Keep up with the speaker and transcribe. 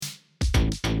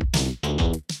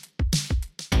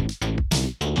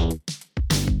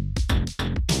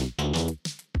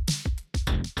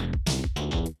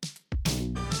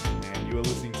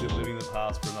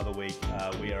week.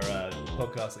 We are a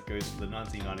podcast that goes for the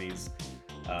 1990s,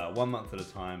 1 month at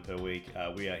a time per week.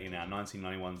 We are in our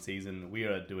 1991 season. We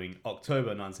are doing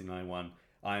October 1991.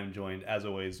 I am joined, as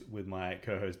always, with my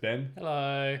co-host Ben.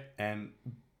 Hello. And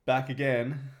back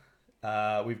again,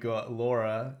 we've got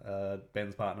Laura,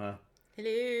 Ben's partner.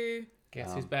 Hello.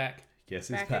 Guess who's back? Guess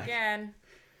who's Back back? again.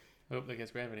 Oh, there goes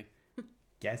gravity.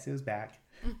 Guess who's back?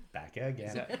 Back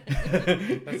again.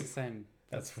 That's the same.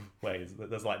 That's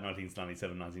like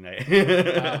 1997,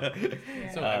 1998.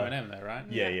 It's all Eminem though, right?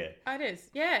 Yeah. Oh, it is.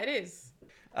 Yeah, it is.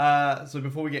 So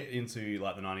before we get into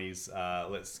like the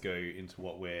 90s, let's go into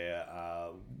what we're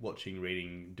watching,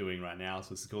 reading, doing right now. So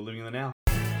this is called Living in the Now.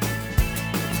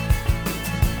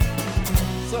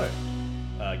 So,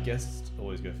 guests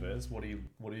always go first. What have you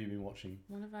been watching?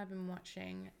 What have I been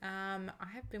watching? I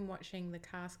have been watching The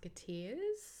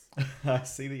Casketeers. I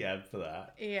see the ad for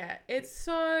that. Yeah, it's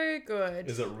so good.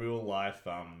 Is it real life?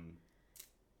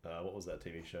 What was that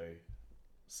TV show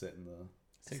set in the?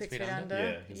 Six Feet Under?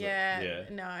 Yeah, is Yeah.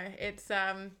 it? No, it's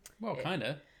Well, kind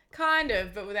of. kind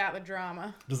of, but without the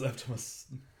drama. Does it have Thomas?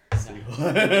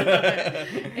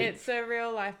 It's a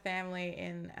real life family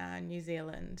in New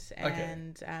Zealand,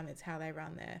 and it's how they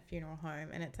run their funeral home,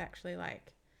 and it's actually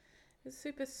like it's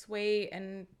super sweet,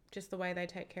 and just the way they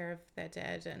take care of their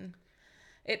dead, and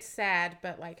it's sad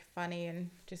but like funny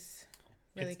and just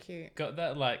really cute. Got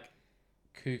that like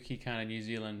kooky kind of New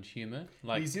Zealand humor.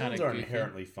 Like New Zealanders kinda are goofy.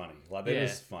 inherently funny. Like they're Yeah.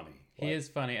 just funny. He Like, is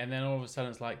funny, and then all of a sudden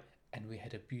it's like, and we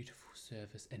had a beautiful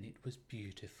service, and it was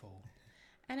beautiful.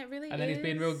 And it really And then he's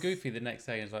being real goofy the next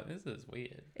day, and it's like, this is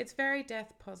weird. It's very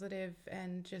death positive,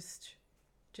 and just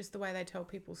the way they tell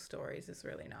people's stories is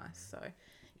really nice. So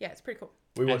yeah, it's pretty cool.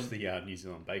 We watched the New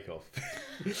Zealand Bake Off.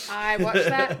 I watched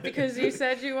that because you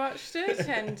said you watched it,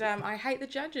 and I hate the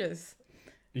judges.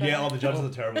 Yeah, the judges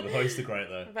are terrible. The hosts are great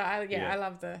though. But I Yeah.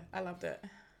 loved it. Wait.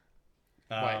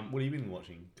 What have you been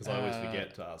watching? Because I always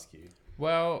forget to ask you.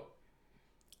 Well,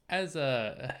 as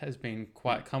has been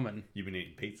quite common, You've been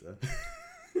eating pizza.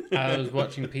 I was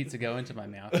watching pizza go into my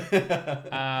mouth,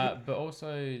 but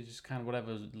also just kind of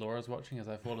whatever Laura's watching as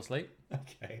I fall asleep.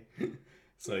 Okay.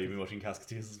 So you've been watching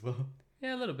Casketeers as well?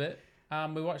 Yeah, a little bit.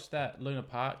 We watched that Luna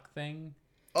Park thing.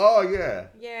 Oh yeah.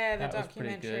 Yeah, the That was pretty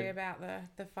documentary good. about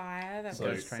the fire that So-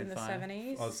 was Train in the fire.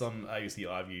 70s. Oh, it's on ABC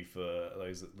iView for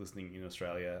those listening in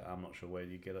Australia. I'm not sure where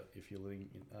you get it if you're living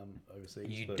overseas.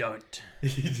 You but don't. you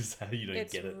don't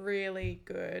It's get it. really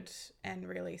good and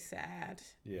really sad.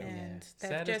 Yeah. And Yeah. they've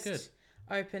Sad is just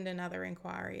opened another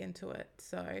inquiry into it.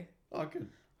 So Oh, good.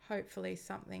 hopefully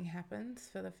something happens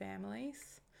for the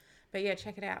families. But yeah,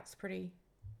 check it out. It's pretty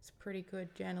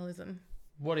good journalism.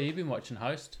 What have you been watching,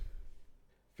 host?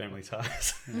 Family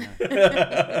Ties.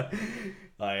 Yeah.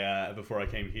 Before I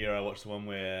came here, I watched the one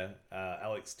where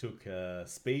Alex took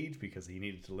speed because he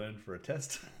needed to learn for a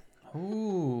test.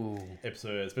 Ooh.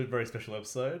 Episode. It's been a very special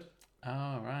episode.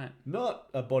 Oh, right. Not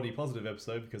a body positive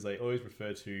episode because they always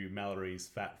refer to Mallory's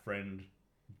fat friend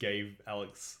gave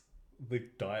Alex the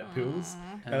diet pills,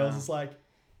 and I was just like,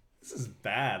 this is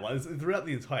bad. Like throughout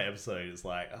the entire episode, it's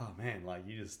like, oh man, like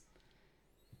you just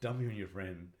dump you and your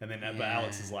friend, and then but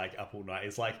Alex is like up all night.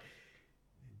 It's like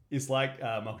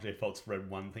Michael J. Fox read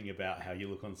one thing about how you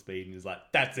look on speed, and he's like,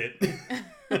 that's it.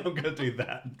 I'm gonna do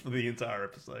that for the entire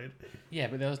episode. Yeah,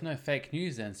 but there was no fake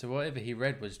news then, so whatever he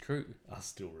read was true. I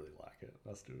still really like it.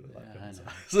 Yeah, Family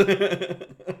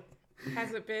Ties.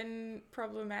 Has it been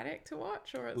problematic to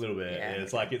watch, or A little bit. Yeah,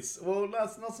 it's okay. like it's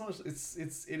not so much.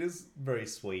 It is very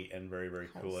sweet and very very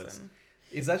cool. Wholesome.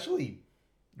 It's actually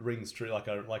rings true. I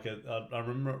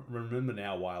remember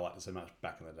now why I liked it so much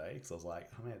back in the day, because I was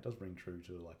like, oh man, it does ring true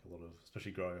to like a lot of,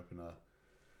 especially growing up in a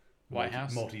White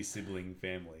House? multi-sibling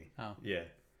family. Oh. Yeah,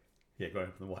 growing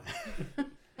up in the White House.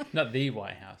 Not the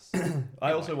White House.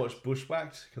 I also watched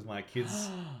Bushwhacked because my kids.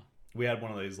 We had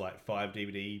one of those like 5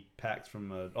 DVD packs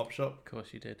from an op shop. Of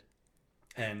course you did.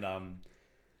 And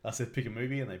I said pick a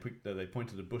movie, and they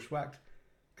pointed to Bushwhacked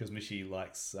because Mishi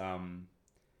likes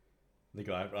the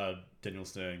guy Daniel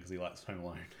Stern because he likes Home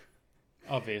Alone.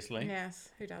 Obviously. Yes,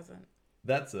 who doesn't?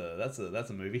 That's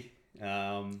a movie.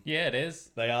 Yeah, it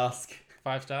is. They ask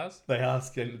 5 stars.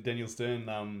 Daniel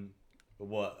Stern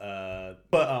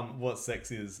what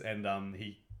sex is, and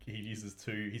he he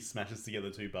smashes together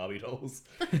 2 Barbie dolls.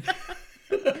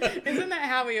 Isn't that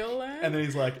how we all learn? And then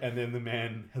he's like, and then the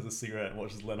man has a cigarette and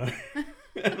watches Leno.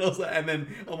 And I was like, and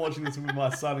then I'm watching this with my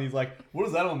son, and he's like, what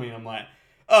does that all mean? I'm like,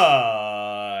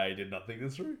 I did not think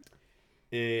this through.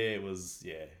 It was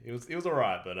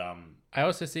alright, but I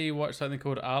also see you watch something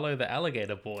called Arlo the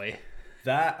Alligator Boy.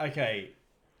 that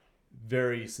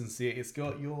very sincere. It's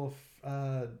got your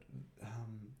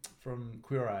from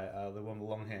Queer Eye, the one with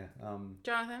the long hair.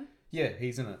 Jonathan. Yeah,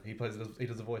 he's in it. He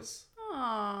does a voice.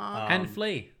 Aww. And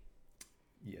Flea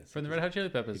Yes, from the Red Hot Chili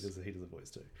he Peppers. does a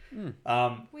voice too.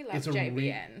 We love it's a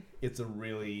JVN. it's a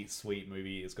really sweet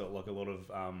movie. It's got like a lot of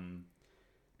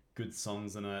good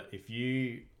songs in it. If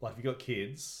you got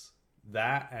kids,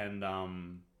 that and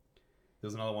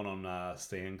there's another one on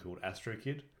Stan called Astro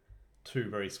Kid. Two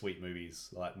very sweet movies.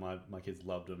 Like my kids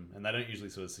loved them, and they don't usually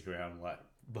sort of stick around like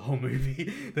the whole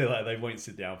movie. They won't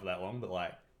sit down for that long, but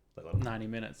like they love them. 90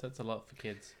 minutes. That's a lot for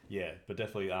kids. Yeah, but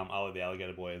definitely Ali the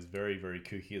Alligator Boy is very, very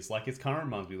kooky. It's kind of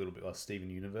reminds me a little bit like Steven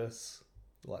Universe,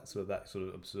 like sort of that sort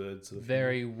of absurd sort of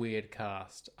Very weird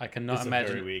cast. I cannot It's a very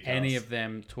imagine weird any cast. of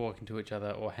them talking to each other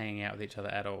or hanging out with each other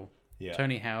at all. Yeah.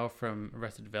 Tony Howard from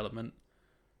Arrested Development,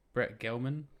 Brett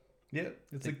Gelman, Yeah,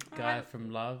 it's the guy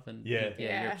from Love, and Yeah. you're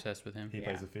Yeah. obsessed with him. he Yeah.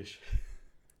 plays a fish.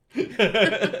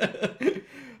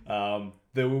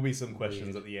 There will be some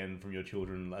questions Weird. at the end from your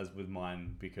children, as with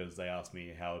mine, because they asked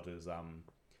me how does a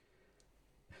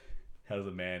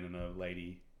man and a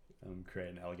lady create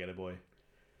an alligator boy,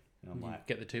 and I'm You like,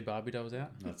 get the two Barbie dolls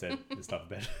out. that's it. It's time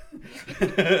for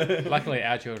bed. Luckily,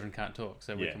 our children can't talk,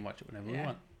 so we Yeah. can watch it whenever we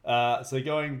Yeah. want. So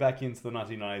going back into the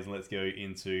 1990s, and let's go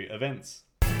into events.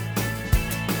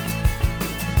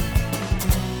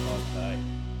 Okay.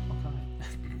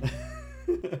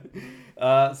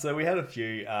 So we had a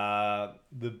few.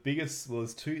 The biggest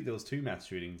was there was two mass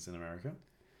shootings in America.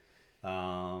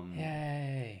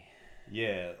 Yay!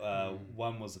 Yeah,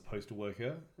 one was a postal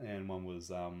worker, and one was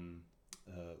like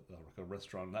a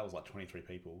restaurant. That was like 23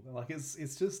 people. Like it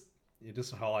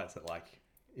just highlights that like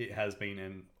it has been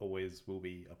and always will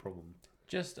be a problem.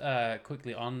 Just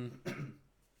quickly on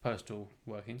postal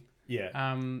working. Yeah.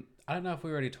 I don't know if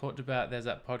we already talked about. There's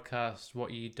that podcast,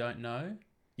 What You Don't Know.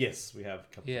 Yes, we have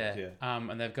a couple Yeah. of times.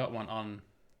 Yeah. And they've got one on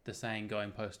the saying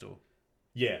 "going postal."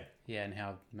 Yeah. Yeah, and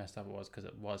how messed up it was because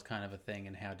it was kind of a thing,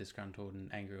 and how disgruntled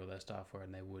and angry all their staff were,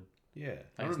 and they would. Yeah.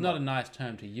 Like, it's not a nice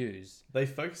term to use. They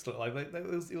focused on like it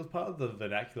was part of the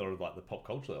vernacular of like the pop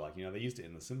culture. Like they used it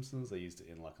in The Simpsons. They used it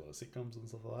in like a lot of sitcoms and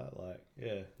stuff like that. Like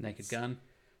yeah, Naked Gun.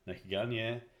 Naked Gun.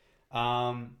 Yeah.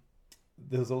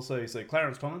 There was also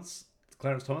Clarence Thomas.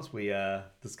 Clarence Thomas. We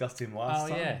discussed him last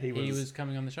time. Yeah, he was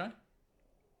coming on the show.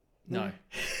 No, right.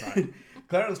 right.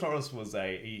 Clarence Thomas was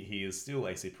he is still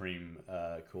a Supreme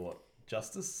Court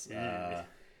justice. Yeah.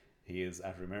 He is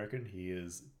African American. He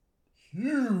is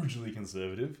hugely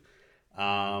conservative.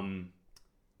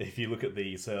 If you look at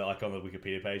like on the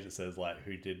Wikipedia page, it says like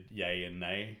who did yay and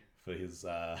nay for his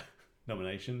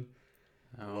nomination.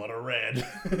 A lot of red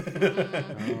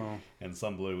Oh. and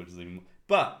some blue, which is even.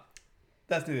 But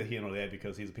that's neither here nor there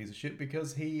because he's a piece of shit.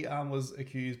 Because he was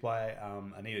accused by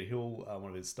Anita Hill, one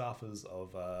of his staffers,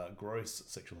 of gross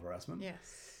sexual harassment.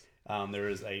 Yes. There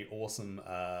is a awesome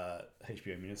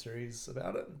HBO miniseries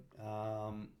about it.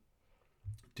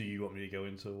 Do you want me to go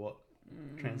into what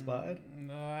transpired?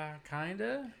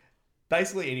 Kinda.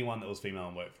 Basically, anyone that was female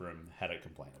and worked for him had a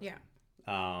complaint. Yeah.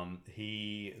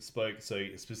 He spoke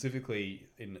specifically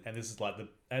and this is like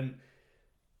an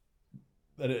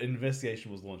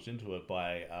investigation was launched into it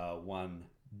by one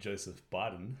Joseph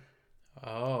Biden.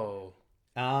 Oh.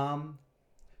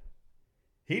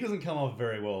 He doesn't come off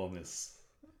very well on this.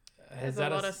 There's a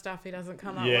lot of stuff he doesn't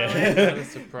come up Yeah. with. Is that a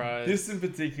surprise? This in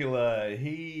particular,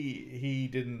 he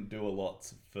didn't do a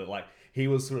lot for like he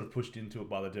was sort of pushed into it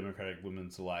by the Democratic women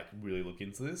to like really look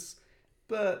into this.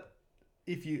 But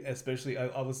if you, especially,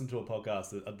 I listened to a podcast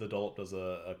that the Dollop does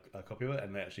a copy of it,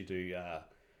 and they actually do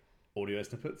audio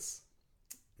snippets.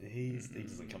 He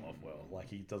doesn't come off well. Like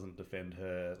he doesn't defend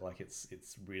her. Like it's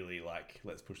really like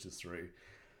let's push this through.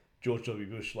 George W.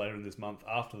 Bush later in this month,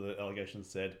 after the allegations,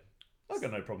 said, "I've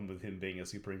got no problem with him being a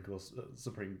Supreme,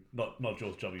 not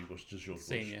George W. Bush, just George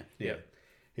Senior. Bush." Yeah, Yep.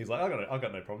 he's like, "I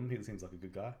got no problem. He seems like a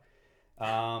good guy."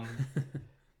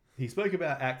 He spoke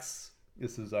about acts.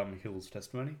 This is Hill's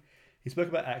testimony. He spoke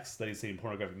about acts that he's seen in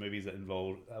pornographic movies that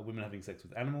involved women having sex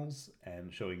with animals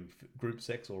and showing group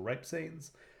sex or rape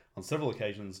scenes. On several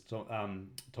occasions,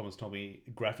 Thomas told me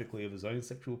graphically of his own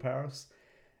sexual prowess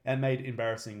and made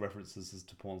embarrassing references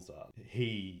to porn stars.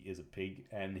 He is a pig,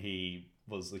 and he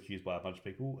was accused by a bunch of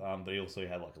people, but he also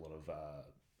had like a lot of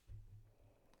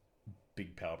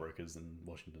big power brokers in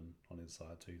Washington on his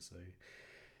side too. So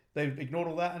they ignored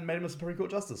all that and made him a Supreme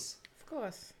Court justice. Of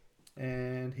course.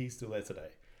 And he's still there today.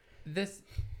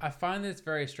 I find this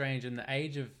very strange in the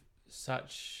age of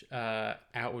such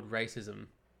outward racism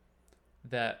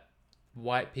that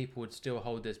white people would still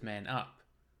hold this man up.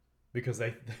 because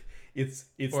it's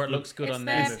Or it looks good It's on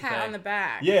their them. pat on the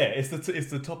back. yeah, it's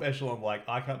the top echelon. Like,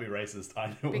 I can't be racist. I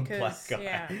know a black Because, guy.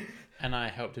 yeah. And I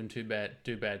helped him do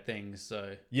bad things,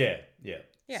 so... Yeah.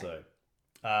 Yeah. So,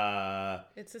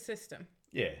 It's a system.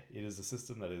 yeah, it is a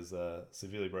system that is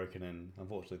severely broken, and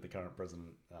unfortunately, the current president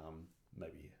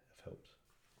maybe have helped.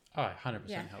 Oh, 100%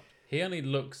 Yeah. helped. He only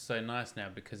looks so nice now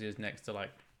because he was next to,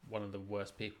 like, one of the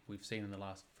worst people we've seen in the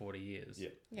last 40 years. Yeah.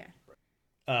 Yeah.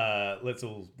 Let's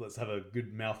have a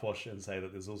good mouthwash and say that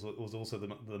it was also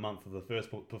the month of the first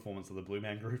performance of the Blue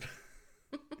Man Group.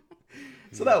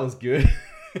 So that was good.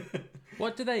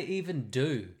 What do they even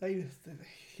do? They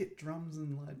hit drums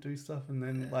and like do stuff, and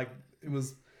then like it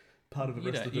was part of You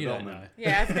Arrested don't Development. know.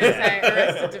 Yeah, I was going to say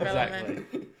Arrested Development.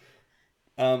 Exactly.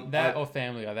 That Or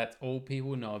Family Guy. That's all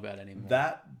people know about anymore.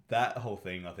 that whole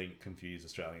thing, I think, confused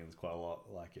Australians quite a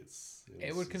lot. Like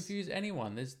It would confuse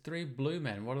anyone. There's 3 blue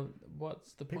men.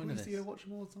 What's the people point of used this? to go watch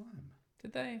them all the time.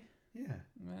 Did they?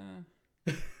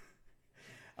 Yeah.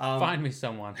 Find me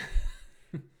someone.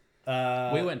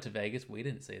 Uh, We went to Vegas. We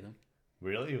didn't see them.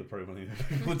 Really? You're probably one of the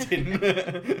people that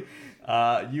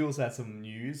didn't. You also had some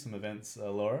news, some events,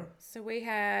 Laura. So we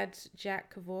had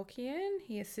Jack Kevorkian.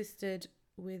 He assisted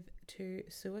with 2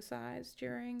 suicides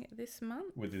during this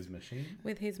month With his machine.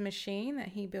 with his machine that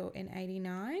he built in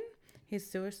 '89, his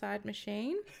suicide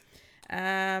machine.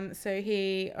 So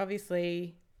he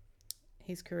obviously,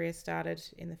 his career started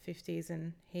in the 50s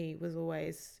and he was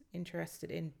always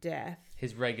interested in death.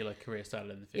 His regular career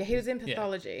started in the 50s. Yeah, he was in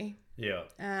pathology. Yeah.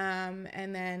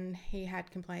 And then he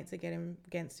had complaints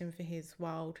against him for his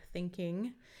wild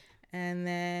thinking. And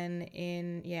then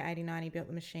in 89 he built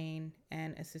the machine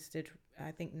and assisted,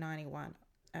 I think 91,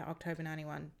 October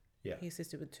 91. Yeah. He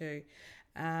assisted with 2.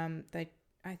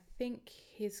 I think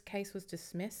his case was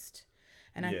dismissed.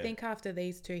 And I Yeah. think after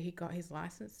these 2 he got his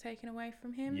license taken away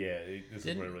from him. Yeah, this is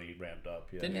Didn't- where it really ramped up.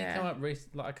 Yeah. Didn't Yeah. he come up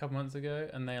like a couple months ago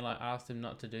and they like asked him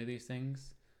not to do these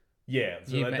things? Yeah,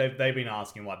 so You they've been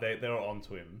asking, like, they're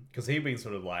onto him. Because he'd been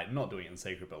sort of, like, not doing it in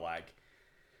secret, but, like,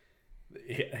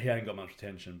 he hadn't got much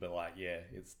attention. But, like, yeah,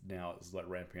 it's like,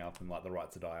 ramping up. And, like, the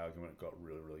right to die argument got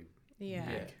really, really Yeah.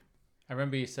 big. I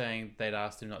remember you saying they'd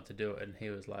asked him not to do it and he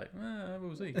was like,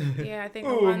 we'll see. Yeah, I think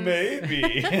the Oh, ones... maybe.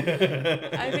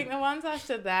 I think the ones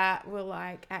after that were,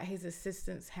 like, at his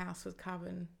assistant's house with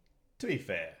Coven. To be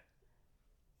fair,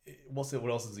 what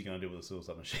else is he going to do with a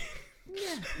suicide machine?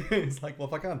 Yeah. It's like, well,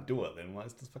 if I can't do it, then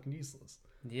it's just fucking useless.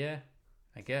 Yeah,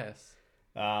 I guess.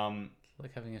 Um,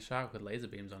 Like having a shark with laser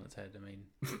beams on its head. I mean,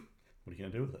 what are you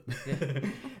going to do with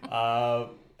it?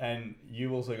 And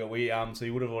you also got so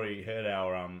you would have already heard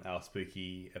our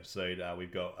spooky episode.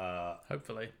 We've got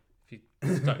hopefully, if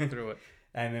you stuck through it.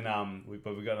 and then we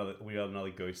got another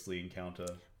ghostly encounter.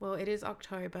 Well, it is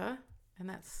October, and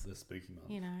that's, The spooky month.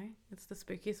 you know, it's the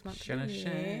spookiest month of Shana the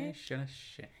year.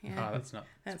 Oh, that's not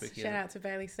That's spooky. shout out to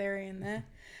Bailey Sarian there.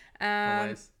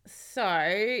 Always. So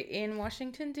in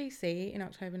Washington DC in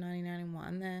October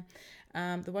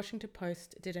 1991, the Washington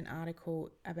Post did an article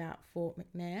about Fort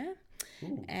McNair,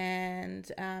 Ooh. and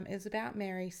it was about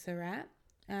Mary Surratt.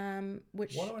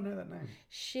 Which Why do I know that name?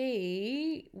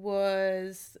 she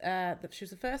was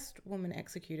the first woman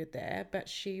executed there, but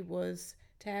she was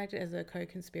tagged as a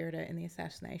co-conspirator in the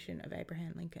assassination of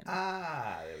Abraham Lincoln.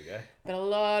 Ah, there we go. But a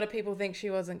lot of people think she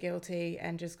wasn't guilty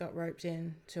and just got roped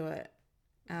into it.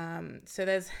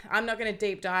 So I'm not going to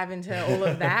deep dive into all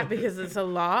of that because it's a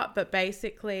lot, but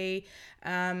basically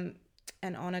an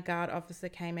honor guard officer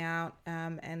came out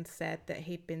and said that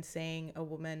he'd been seeing a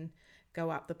woman go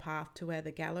up the path to where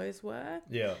the gallows were.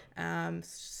 Yeah.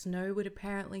 Snow would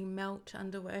apparently melt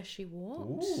under where she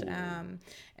walked, Ooh.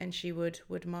 and she would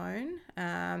moan.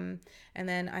 And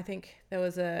then I think there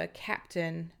was a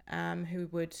captain who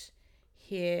would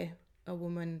hear a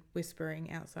woman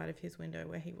whispering outside of his window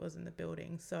where he was in the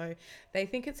building. So they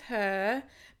think it's her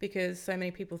because so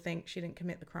many people think she didn't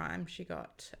commit the crime. She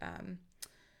got,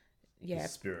 The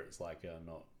spirit's like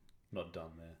not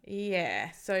done there.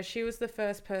 Yeah, so she was the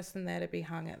first person there to be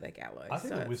hung at the gallows. I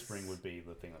think so the whispering would be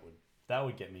the thing that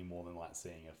would get me more than like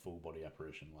seeing a full body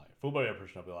apparition. Like full body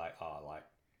apparition, I'd be like, like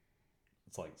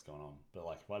it's like what's going on. But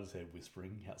like if I just heard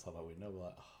whispering outside my window, I'd be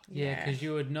like, Yeah, because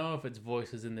you would know if it's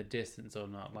voices in the distance or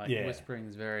not. Like Yeah. whispering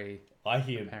is very. I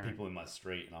hear Apparent. people in my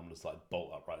street and I'm just like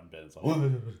bolt upright in bed. It's like,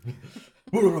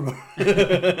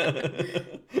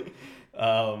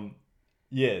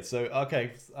 yeah. So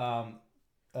okay.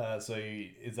 So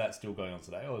is that still going on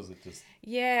today, or is it just?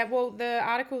 Yeah, well, the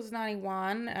article's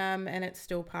 91, and it's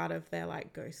still part of their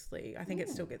like ghostly. I think it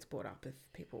still gets brought up if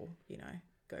people,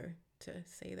 go to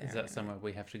see there. Is that somewhere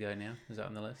we have to go now? Is that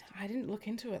on the list? I didn't look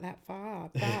into it that far,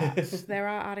 but there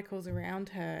are articles around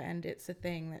her, and it's a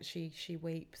thing that she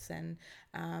weeps, and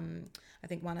I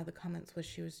think one of the comments was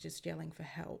she was just yelling for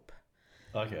help.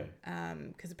 Okay.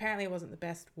 Because apparently it wasn't the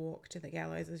best walk to the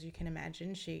gallows, as you can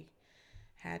imagine. She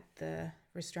had the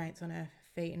restraints on her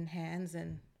feet and hands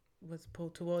and was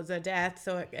pulled towards her death.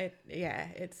 So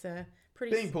it's a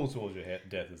pretty... Being pulled towards your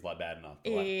death is like bad enough.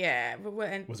 But, like, yeah. But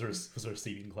was there a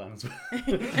seating climb as well?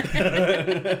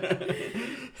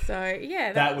 So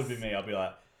yeah, that would be me. I'd be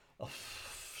like, oh,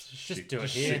 Just do it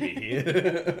shoot here. me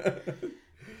here.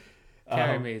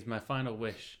 Carry me is my final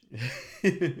wish.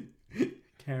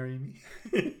 Carry me.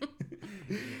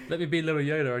 Let me be little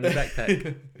Yoda on your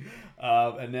backpack.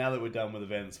 And now that we're done with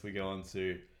events, we go on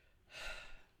to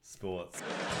sports.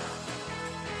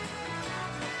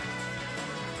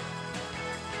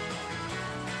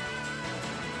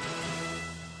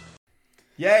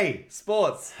 Yay!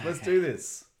 Sports! Let's do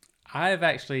this. I've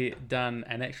actually done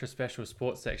an extra special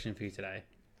sports section for you today.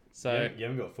 So You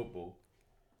haven't got football.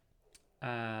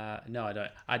 no, I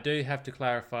don't. I do have to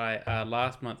clarify.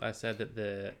 Last month I said that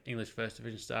the English First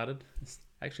Division started. It's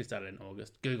actually started in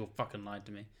August. Google fucking lied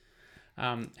to me.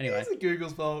 Anyway, It's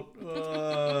Google's fault.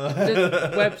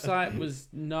 the website was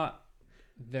not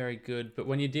very good, but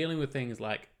when you're dealing with things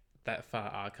like that far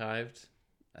archived,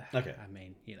 Okay. I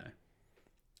mean, you know,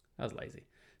 I was lazy.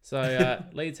 So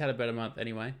Leeds had a better month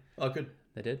anyway. Oh, good.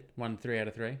 They did. Won 3 out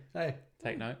of 3. Hey.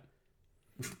 Take note.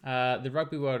 The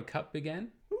Rugby World Cup began.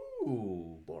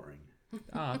 Ooh, boring.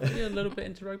 Oh, you're a little bit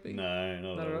into rugby? No,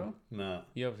 not Not at at all. all? No.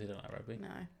 You obviously don't like rugby. no.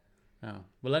 Oh.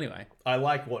 Well, anyway. I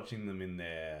like watching them in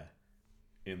the,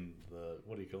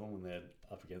 what do you call them, when they're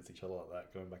up against each other like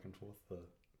that, going back and forth? The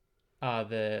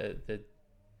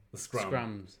The scrum.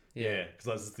 scrums. Yeah, because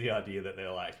that's just the idea that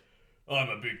they're like, oh, I'm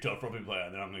a big tough rugby player,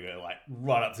 and then I'm going to go like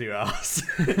right up to your ass.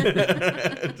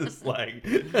 Just like...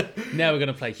 Now we're going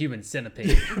to play Human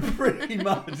Centipede. Pretty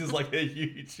much just like a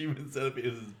huge human centipede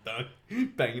is just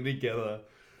banging together.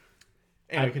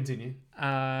 Anyway, continue.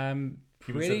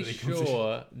 Pretty centipede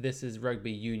sure this is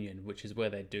rugby union, which is where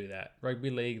they do that. Rugby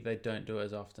league, they don't do it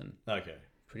as often. Okay.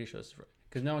 Pretty sure it's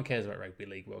because no one cares about rugby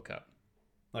league World Cup.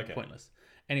 Okay. Pointless.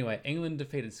 Anyway, England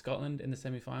defeated Scotland in the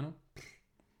semi-final.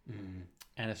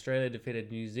 And Australia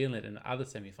defeated New Zealand in the other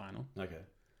semi-final. Okay.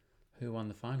 Who won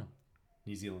the final?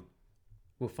 New Zealand.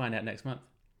 We'll find out next month.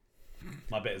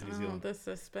 My bet is New Oh, Zealand. the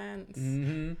suspense.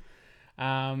 Mm-hmm.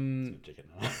 Chicken.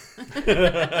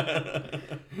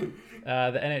 The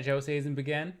NHL season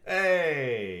began.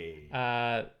 Hey!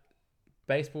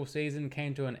 Baseball season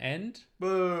came to an end.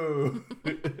 Boo!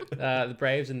 The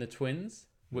Braves and the Twins,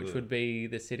 which Ugh. would be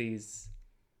the cities.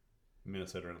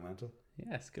 Minnesota and Atlanta.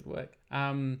 Yes, good work.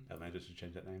 Atlanta should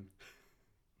change that name.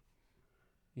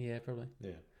 Yeah, probably.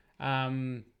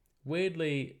 Yeah.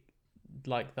 Weirdly,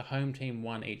 like the home team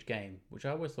won each game, which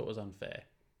I always thought was unfair.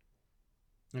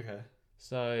 Okay.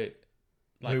 So,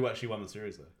 like Who actually won the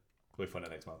series though? We'll find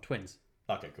out next month. Twins.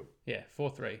 Okay, cool. Yeah,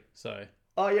 4-3. So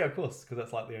Oh yeah, of course, because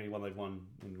that's like the only one they've won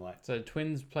in like.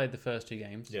 Twins played the first 2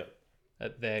 games Yeah.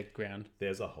 at their ground.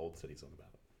 There's a whole city song about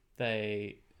it.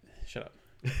 They shut up.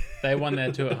 They won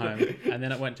their 2 at home, and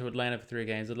then it went to Atlanta for 3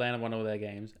 games. Atlanta won all their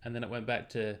games, and then it went back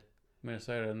to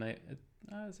Minnesota, and it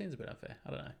seems a bit unfair.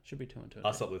 I don't know. Should be 2 and 2.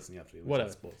 I'll stop listening after you.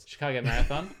 Whatever. Sports. Chicago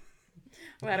Marathon.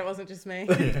 Glad it wasn't just me.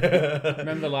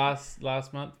 Remember last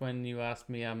month when you asked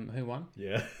me who won?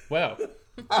 Yeah. Well,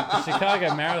 the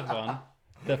Chicago Marathon,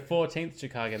 the 14th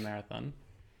Chicago Marathon.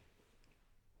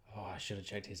 Oh, I should have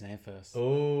checked his name first.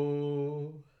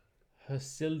 Oh.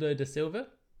 Hercildo da Silva.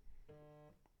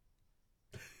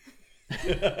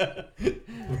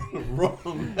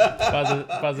 Wrong.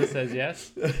 Buzzer says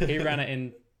yes. He ran it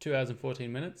in 2 hours and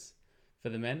 14 minutes for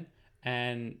the men.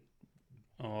 And,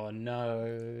 oh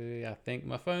no, I think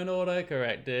my phone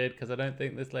auto-corrected because I don't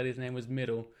think this lady's name was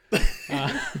Middle. No.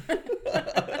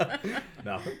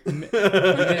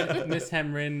 Miss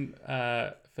Hamrin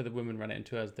for the women ran it in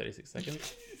 2 hours and 36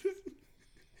 seconds.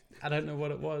 I don't know what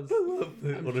it was.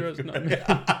 I'm sure it's not me.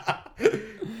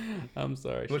 I'm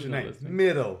sorry. What's she's your not name? listening.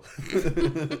 Middle.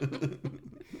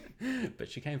 But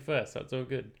she came first, so it's all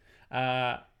good.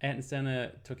 Ayrton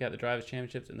Senna took out the Drivers'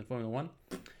 Championships in the Formula 1.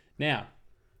 Now,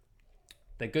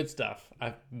 the good stuff.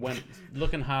 I went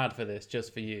looking hard for this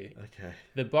just for you. Okay.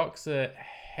 The boxer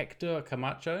Hector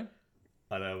Camacho.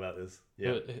 I know about this.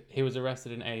 Yeah. He was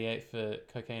arrested in 88 for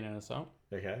cocaine and assault.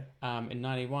 Okay. In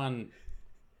 91,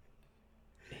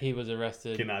 he was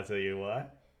arrested Can I tell you why?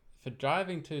 for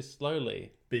driving too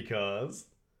slowly. Because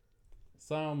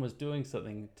Someone was doing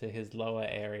something to his lower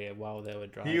area while they were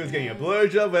driving. he was getting a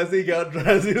blowjob as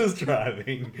he was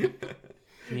driving.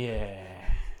 Yeah.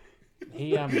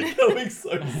 He Going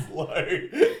so slow.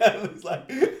 And he's like,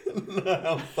 no,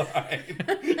 I'm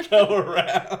fine. Go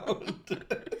around.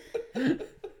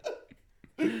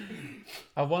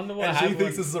 I wonder what And she happened.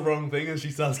 thinks this is the wrong thing and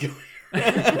she starts going.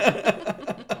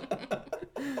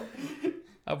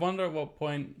 I wonder at what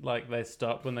point like they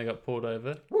stopped when they got pulled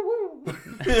over.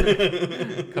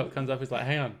 Cop comes up, he's like,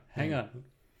 hang on.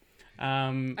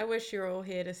 I wish you were all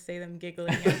here to see them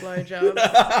giggling at blowjobs.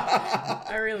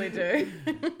 I really do.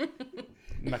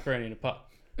 Macaroni in a pot.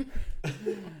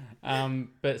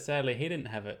 But sadly, he didn't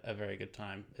have a very good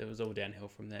time. It was all downhill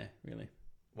from there, really.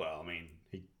 Well, I mean,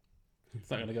 It's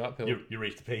not going to go uphill. you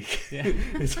reached the peak. Yeah.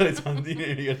 So it's time to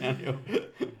go downhill.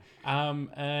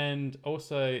 And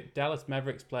also, Dallas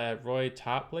Mavericks player Roy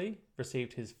Tarpley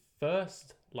received his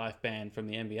first life ban from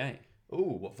the NBA.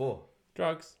 Ooh, what for?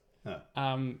 Drugs.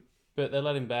 Oh. But they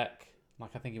let him back.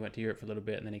 Like, I think he went to Europe for a little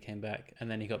bit and then he came back and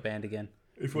then he got banned again.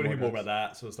 If you want to hear more about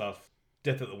that sort of stuff,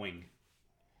 Death at the Wing.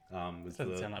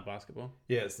 Doesn't sound like basketball.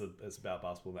 Yeah, it's about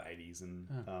basketball in the 80s and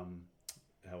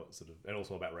how it sort of, and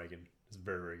also about Reagan. It's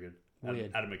very, very good.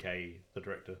 Adam McKay, the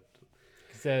director.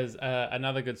 He says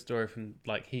another good story from,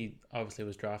 like, he obviously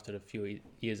was drafted a few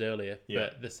years earlier,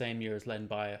 but the same year as Len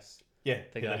Bias. Yeah,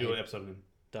 they do an episode of him.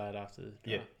 Died after the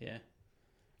draft. Yeah.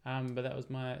 But that was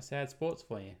my sad sports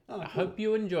for you. Oh, I cool. hope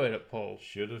you enjoyed it, Paul.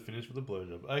 Should have finished with a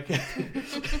blowjob. Okay.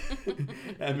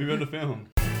 And move on to film.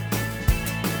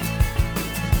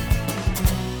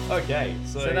 Okay,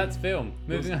 so that's film.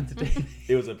 Moving on to TV.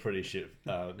 it was a pretty shit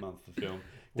month for film.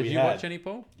 Did you watch any,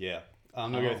 Paul? Yeah.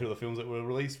 I'm going to go through the films that were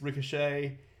released.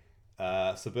 Ricochet,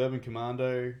 Suburban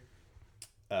Commando,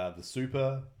 The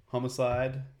Super,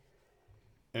 Homicide,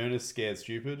 Ernest Scared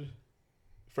Stupid,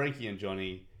 Frankie and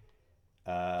Johnny,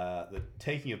 The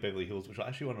Taking of Beverly Hills, which I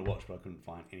actually wanted to watch but I couldn't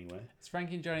find anywhere. Is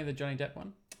Frankie and Johnny the Johnny Depp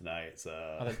one? No, it's...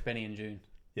 Oh, that's Benny and June.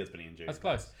 Yeah, it's Benny and June. That's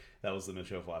close. That was the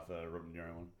Michelle Pfeiffer, Robert De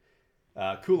Niro one.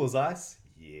 Cool as Ice?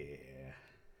 Yeah.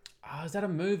 Oh, is that a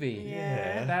movie?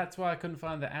 Yeah. That's why I couldn't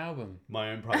find the album.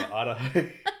 My Own Private Idaho.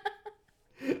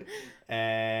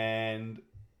 And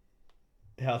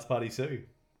House Party 2.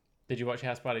 Did you watch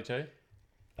House Party 2?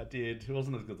 I did. It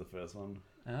wasn't as good as the first one.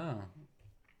 Oh.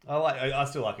 I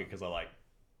still like it because I like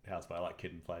House Party. I like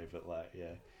Kid and Play, but like,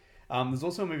 yeah. There's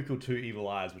also a movie called Two Evil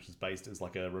Eyes, which is based as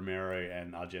like a Romero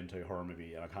and Argento horror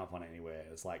movie, and I can't find it anywhere.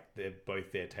 It's like they're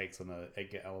both their takes on a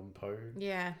Edgar Allan Poe.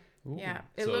 Yeah. Ooh. Yeah.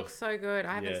 It So, looks so good.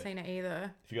 I haven't yeah. seen it either.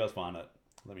 If you guys find it,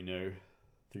 let me know.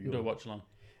 Do a watch along.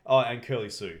 Oh, and Curly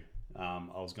Sue. I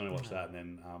was going to watch that, and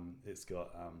then it's got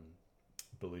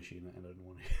Belushi in it, and I didn't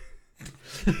want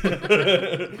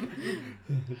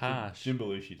to. Harsh. Jim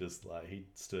Belushi just like he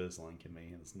stirs link in me,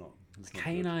 and it's not. It's not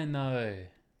Canine, though.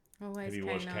 Always Have you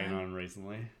watched Canine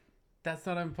recently? That's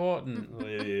not important. Well,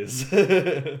 it is.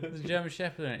 There's a German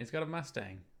Shepherd in it. He's got a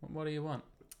Mustang. What more do you want?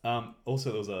 Also,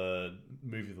 there was a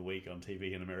movie of the week on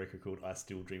TV in America called I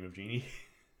Still Dream of Jeannie.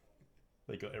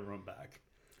 They got everyone back.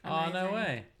 Oh, no Amazing.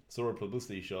 way. Saw a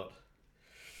publicity shot.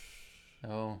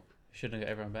 Oh, shouldn't have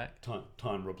got everyone back.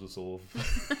 Time robs us all.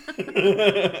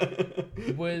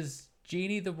 Was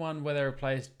Genie the one where they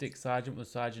replaced Dick Sargent with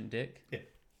Sergeant Dick? Yeah,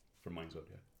 from Wayne's World,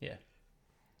 yeah.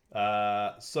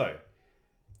 Yeah.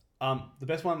 The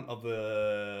best one of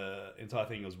the entire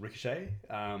thing was Ricochet.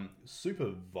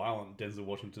 Super violent Denzel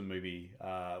Washington movie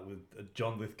with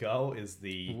John Lithgow is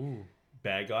the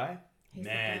bad guy. He's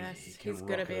Man, the best. he can He's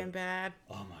good at rock being it. bad.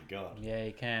 Oh my god, Yeah,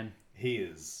 you can. he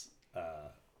is.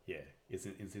 It's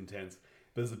intense.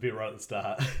 But there's a bit right at the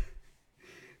start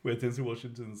where Denzel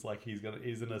Washington's like he's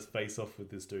in a face off with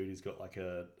this dude. He's got like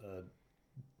a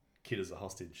kid as a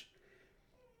hostage.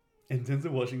 And Denzel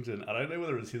Washington, I don't know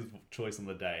whether it was his choice on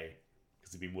the day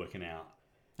because he'd been working out,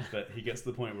 but he gets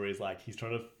to the point where he's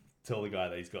trying to tell the guy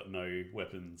that he's got no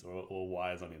weapons or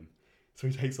wires on him. So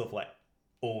he takes off like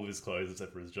all of his clothes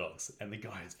except for his jocks, and the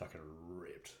guy is fucking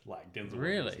ripped. Like Denzel.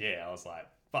 Really? Yeah, I was like,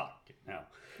 fuck now.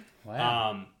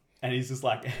 Wow. And he's just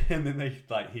like, and then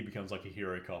he becomes like a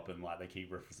hero cop, and like they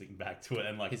keep referencing back to it,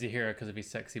 and like He's a hero because of his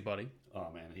sexy body. oh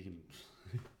man,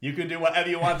 you can do whatever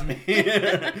you want to me.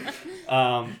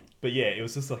 But yeah, it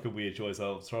was just like a weird choice. I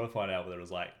was trying to find out whether it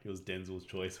was Denzel's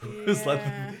choice. It was like,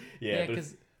 Yeah, but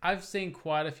because I've seen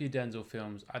quite a few Denzel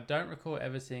films. I don't recall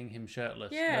ever seeing him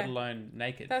shirtless, Yeah. let alone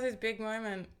naked. That's his big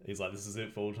moment. he's like, this is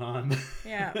it full time.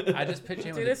 Yeah. I just picture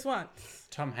him Do with this once.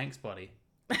 a Tom Hanks body.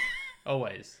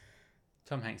 Always.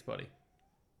 Tom Hanks body.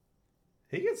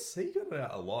 He got it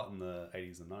out a lot in the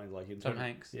 80s and 90s, like in Tom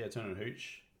Hanks. Yeah, Turner and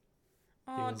Hooch.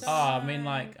 Oh, was- Oh, I don't. mean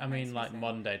Makes me like sad.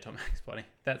 modern day Tom Hanks body.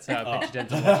 That's how I Oh. picture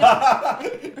Denzel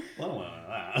Washington. Well, I don't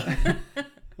want that.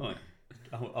 Come on.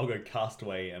 I'll go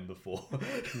Castaway and Before.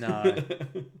 No.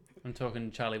 I'm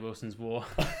talking Charlie Wilson's War.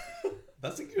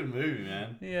 That's a good movie,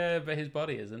 man. Yeah, but his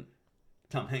body isn't.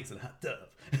 Tom Hanks in a hot tub.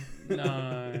 No.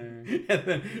 And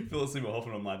then Philip Seymour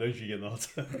Hoffman on Don't You Get in the Hot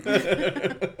Tub?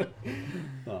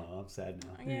 Oh, I'm sad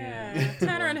now. Yeah.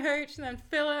 Tanner and Hooch, and then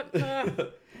Philip.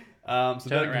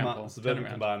 Suburban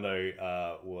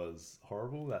Commando was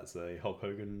horrible. That's a Hulk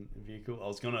Hogan vehicle.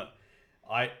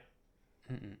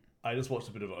 I just watched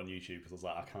a bit of it on YouTube because I was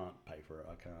like, I can't pay for it.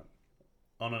 I can't.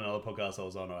 On another podcast I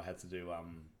was on, I had to do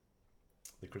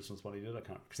the Christmas one he did. I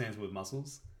can't. Sands with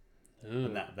Muscles. Ooh.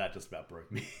 And that just about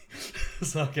broke me.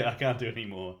 So I can't do it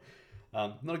anymore.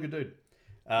 Not a good dude.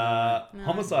 No.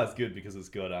 Homicide's good because it's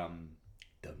got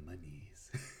the monies.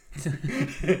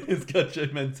 It's got Joe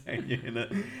Mantegna in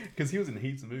it because he was in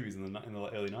heaps of movies in the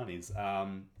early 90s.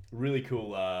 Really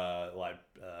cool,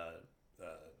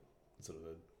 sort of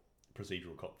a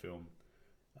procedural cop film.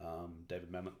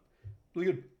 David Mamet,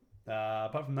 really good.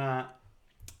 Apart from that,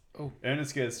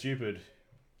 Ernest Scared Stupid.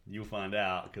 You'll find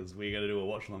out because we're going to do a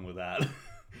watch along with that.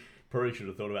 Probably should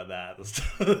have thought about that at the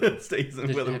start of the season.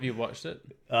 Have you watched it?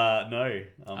 No.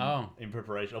 Oh. In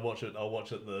preparation, I'll watch it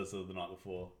the night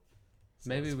before. So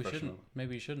Maybe we shouldn't.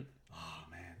 Maybe you shouldn't. Oh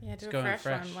man. Yeah, do It's a going fresh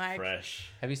fresh. one. Like Fresh.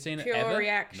 Have you seen it pure ever?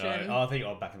 reaction. No, I think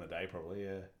back in the day probably.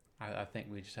 Yeah. I think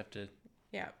we just have to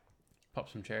Yeah. pop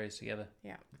some cherries together.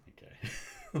 Yeah. Okay.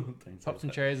 Thanks Pop for some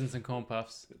that. cherries and some corn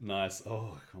puffs. Nice.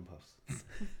 Oh, corn puffs.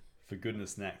 For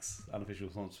Goodness Snacks, unofficial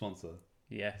sponsor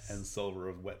Yes. and solver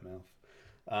of wet mouth.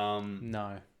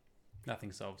 No.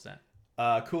 Nothing solves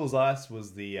that. Cool as Ice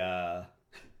was the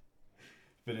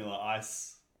Vanilla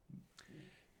Ice.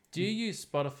 Do you use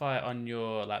Spotify on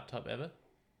your laptop ever?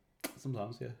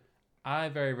 Sometimes, yeah. I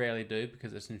very rarely do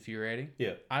because it's infuriating.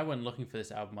 Yeah. I went looking for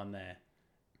this album on there,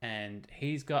 and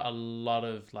he's got a lot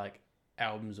of like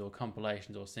albums or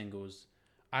compilations or singles.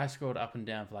 I scrolled up and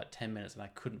down for like 10 minutes and I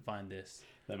couldn't find this.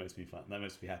 That makes me fun. That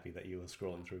makes me happy that you were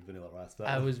scrolling through Vanilla Ice.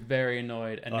 I was very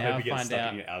annoyed, and now I find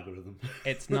out in your algorithm.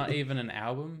 it's not even an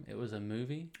album; it was a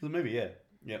movie. The movie, yeah,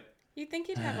 yep, You'd think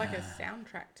he'd have like a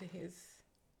soundtrack to his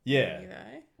yeah, movie,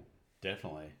 though.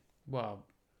 definitely. Well,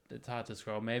 it's hard to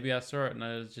scroll. Maybe I saw it and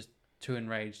I was just too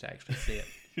enraged to actually see it.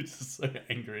 You're just so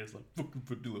angry. It's like fucking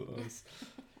Vanilla Ice.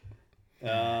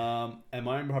 And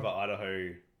My Own Private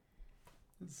Idaho.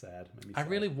 It's sad. Made me I sad.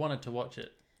 really wanted to watch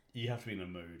it. You have to be in a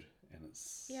mood, and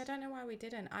it's. Yeah, I don't know why we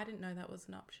didn't. I didn't know that was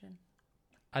an option.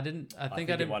 I didn't. I think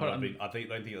it I didn't might put it not on. have been- I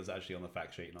don't think it was actually on the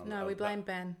fact sheet. No, we blame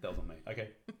Ben. That was on me. Okay.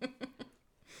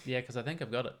 Yeah, because I think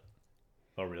I've got it.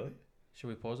 Oh really? Should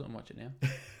we pause it and watch it now?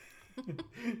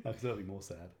 Because that'll be more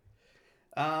sad.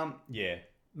 Yeah,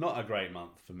 not a great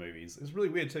month for movies. It's really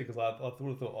weird too because I would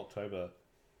have thought October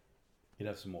you'd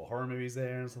have some more horror movies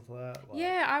there and stuff like that. Like,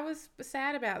 Yeah, I was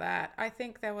sad about that. I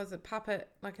think there was a puppet,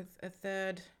 like a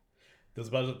third. there's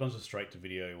a bunch of straight to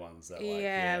video ones that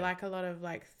Like a lot of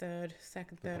like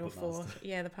second, The third, or Puppet fourth. Master.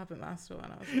 Yeah, the Puppet Master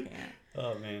one I was looking at.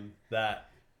 Oh man,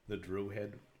 the drill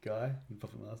head guy in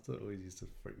Puppet Master always used to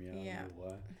freak me out. I Yeah. don't know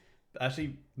why. But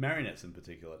actually, marionettes in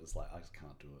particular, just like I just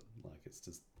can't do it. Like it's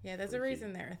just. Yeah, there's a freaky.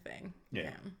 reason they're a thing.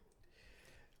 Yeah.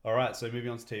 All right, so moving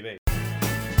on to TV.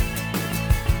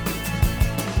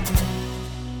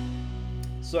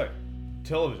 So,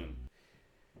 television.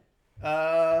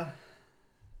 A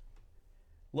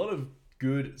lot of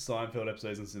good Seinfeld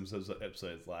episodes and Simpsons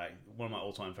episodes. Like one of my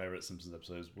all-time favorite Simpsons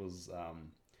episodes was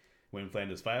when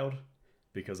Flanders failed,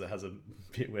 because it has a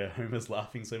bit where Homer's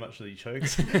laughing so much that he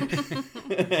chokes,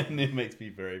 and it makes me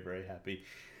very, very happy.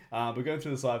 But going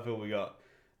through the Seinfeld, we got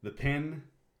the pen.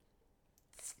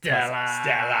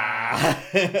 Stella.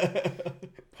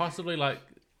 Possibly like,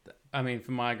 I mean,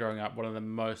 for my growing up, one of the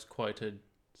most quoted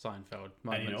Seinfeld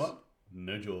moments. And you know what?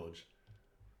 No George.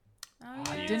 Oh,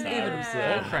 I yeah. didn't even.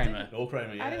 Yeah. Or Kramer. All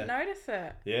Kramer, yeah. I didn't notice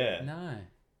it. Yeah.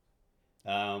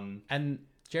 No. And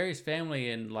Jerry's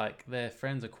family and like their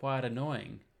friends are quite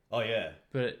annoying. Oh yeah.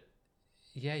 But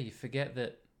yeah, you forget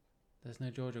that there's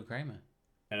no George or Kramer.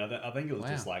 And I think it was Wow.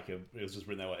 just like it was just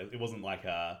written that way. It wasn't like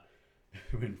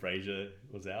when Frasier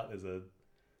was out. There's a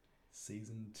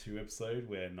season 2 episode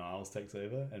where Niles takes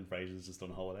over and Frasier's just on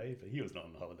holiday, but he was not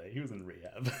on holiday. He was in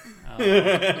rehab.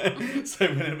 Oh. So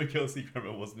whenever Kelsey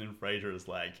Grammer wasn't in Frasier, it's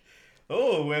like,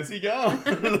 oh, where's he going?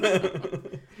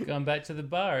 Going back to the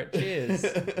bar at Cheers.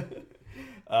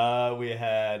 We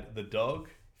had the dog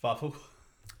Fuffle.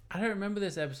 I don't remember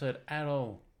this episode at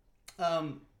all.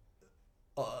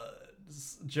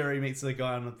 Jerry meets a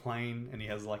guy on a plane and he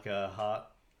has like a heart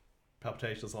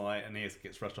palpitation or something, and he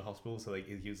gets rushed to hospital, so he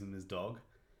gives him his dog,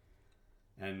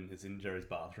 and it's in Jerry's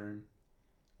bathroom.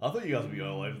 I thought you guys would be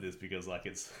all over this because like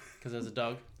it's Because there's a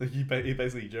dog. he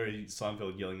basically Jerry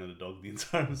Seinfeld yelling at a dog the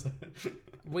entire episode.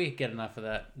 We get enough of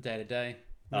that day to day.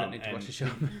 We don't need to watch the show.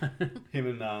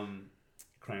 Him and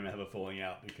Kramer have a falling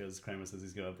out because Kramer says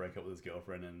he's going to break up with his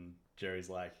girlfriend, and Jerry's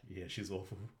like, "Yeah, she's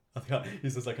awful." He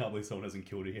says, "I can't believe someone hasn't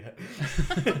killed her yet."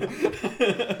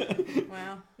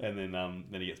 Wow. And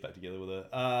then he gets back together with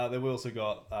her. Then we also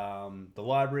got the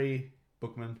library,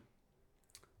 Bookman.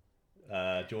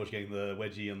 George getting the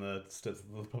wedgie on the steps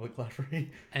of the public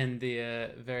library. And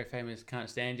the very famous Can't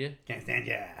Stand You. Can't stand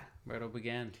ya. Where it all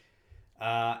began.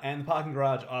 And the parking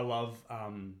garage. I love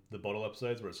the bottle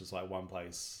episodes where it's just like one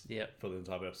place Yep. for the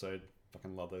entire episode.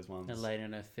 Fucking love those ones. Elaine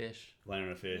and her fish. Lane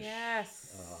and a fish.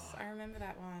 Yes. Oh. I remember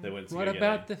that one. They went to What go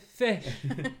about get the fish?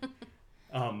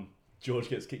 George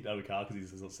gets kicked out of the car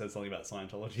because he said something about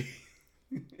Scientology.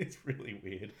 It's really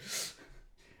weird.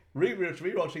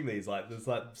 Rewatching these, like, there's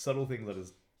like subtle things I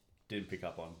just didn't pick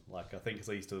up on. Like, I think because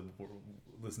I used to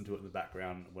listen to it in the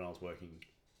background when I was working,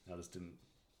 I just didn't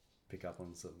pick up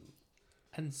on some.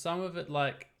 And some of it,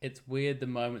 like, it's weird the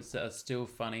moments that are still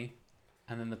funny,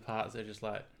 and then the parts that are just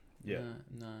like, Yeah.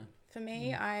 no. For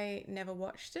me, I never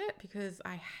watched it because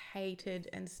I hated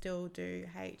and still do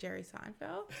hate Jerry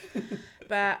Seinfeld.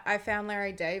 But I found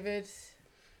Larry David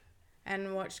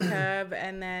and watched Curb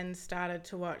and then started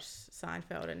to watch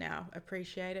Seinfeld and now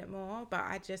appreciate it more. But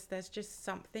there's just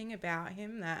something about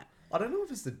him that I don't know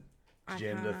if it's the I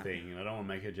gender can't. thing, and I don't want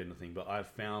to make it a gender thing, but I've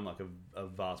found like a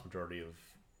vast majority of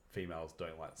females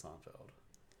don't like Seinfeld.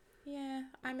 Yeah,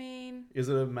 I mean... Is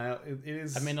it a male? It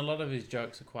is. I mean, a lot of his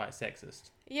jokes are quite sexist.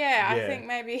 Yeah, Yeah. I think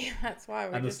maybe that's why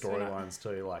we're and the just... we're not- storylines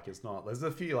too. Like, it's not. There's a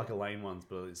few like Elaine ones,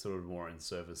 but it's sort of more in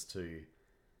service to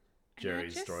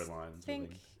Jerry's just storylines. with think...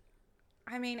 him.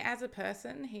 I mean, as a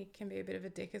person, he can be a bit of a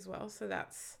dick as well, so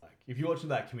that's... Like, if you're watching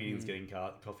that comedians getting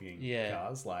coffee in Yeah.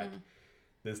 cars, like,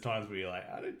 there's times where you're like,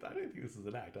 I don't think this is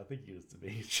an act. I think you're just a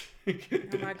bitch.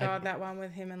 Oh my God, that one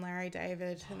with him and Larry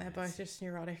David, and they're both just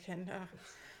neurotic and...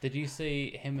 Did you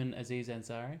see him and Aziz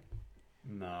Ansari?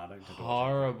 No, I don't. Tend to watch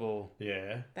Horrible. it.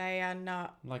 Yeah. They are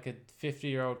not... Like a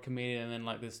 50-year-old comedian and then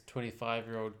like this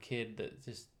 25-year-old kid that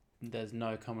just there's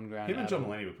no common ground. Him and at John all.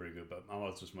 Mulaney were pretty good, but I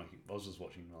was just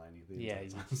watching Mulaney. The Yeah,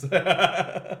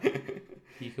 entire time.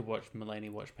 You could watch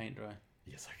Mulaney watch paint dry.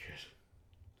 Yes, I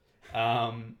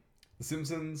could. The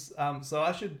Simpsons. So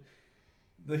I should.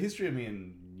 The history of me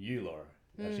and you, Laura,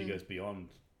 actually goes beyond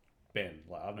Ben.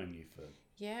 Like, I've known you for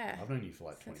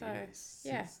like 20 years.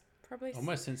 Yeah, probably...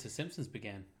 Almost since The Simpsons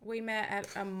began. We met at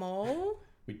a mall.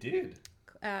 We did.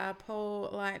 Paul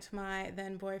liked my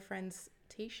then boyfriend's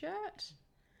t-shirt,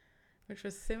 which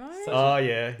was Simo, Oh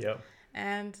yeah, yep.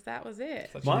 and that was it.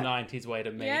 Such My- a 90s way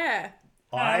to meet. Yeah,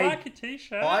 I like a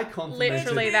t-shirt. I complimented.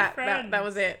 literally that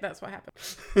was it. That's what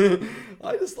happened.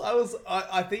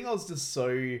 I think I was just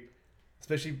so,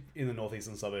 especially in the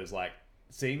northeastern suburbs, like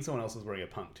seeing someone else was wearing a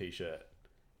punk t-shirt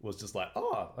was just like,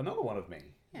 oh, another one of me.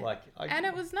 Yeah. Like, And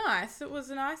it was nice. It was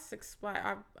a nice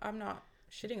I'm not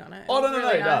shitting on it. It Oh, was no,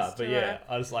 really nice but to, yeah,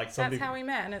 I just like some that's people. how we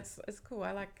met, and it's cool.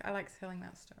 I like telling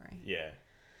that story. Yeah.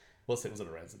 Was it a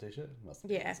Rancid t-shirt? Must have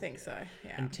been Yeah, I Rancid, think so.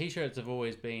 Yeah. And t-shirts have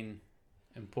always been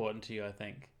important to you, I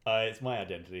think. It's my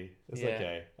identity. It's Yeah.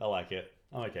 okay. I like it.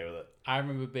 I'm okay with it. I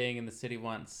remember being in the city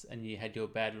once and you had your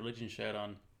Bad Religion shirt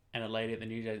on and a lady at the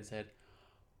newsagent said,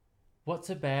 "What's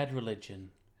a bad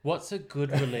religion? What's a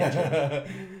good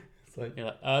religion?" It's like, You're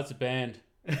like, "Oh, it's a band."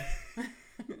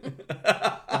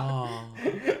 Oh.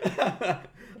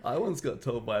 I once got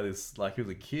told by this, like, he was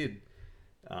a kid,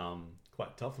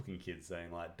 quite tough looking kid,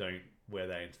 saying, like, don't wear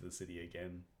that into the city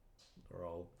again or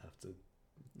I'll have to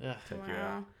Ugh. take you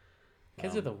out.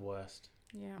 Kids are the worst.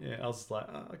 Yeah. Yeah, I was just like,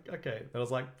 oh, okay. And I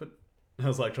was like, but I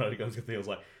was like trying to go into the thing. I was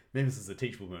like, maybe this is a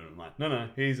teachable moment. I'm like, no,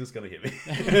 he's just gonna hit me.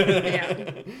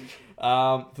 Yeah.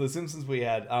 For the Simpsons, we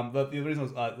had, but the reason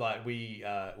was we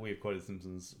have quoted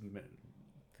Simpsons.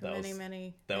 For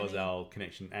many. That was our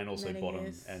connection, and also many Bottom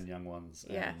years. and Young Ones.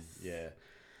 Yes. And, yeah.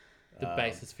 The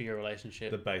basis for your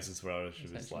relationship. The basis for our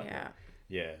relationship is like, Yeah.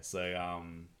 yeah. So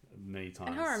many times.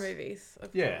 And horror movies, of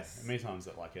Yeah, course. many times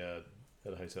at like a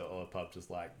hotel or a pub, just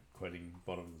like quoting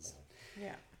Bottoms.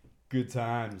 Yeah. Good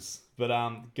times. But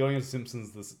going into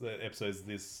Simpsons, the episodes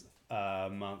this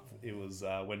month, it was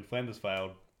When Flanders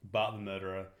Failed, Bart the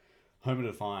Murderer, Homer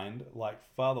Defined, Like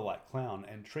Father Like Clown,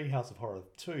 and Treehouse of Horror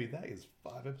 2. That is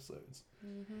 5 episodes.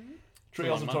 Mm-hmm.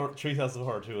 Treehouse of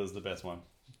Horror 2 is the best one.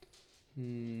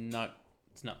 No,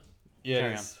 it's not. Yeah,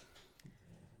 Carry it is.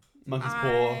 Monkey's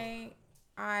Paw.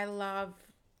 I love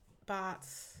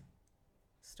Bart's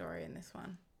story in this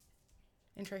one,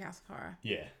 in Treehouse of Horror.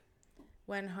 Yeah.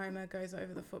 when Homer goes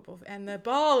over the football and the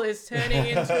ball is turning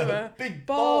into a Big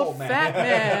ball ball, man. fat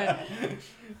man.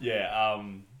 Yeah,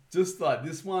 just like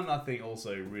this one, I think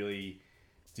also really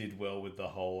did well with the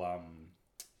whole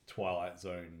Twilight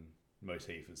Zone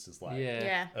motif. It's just like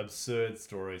Yeah. absurd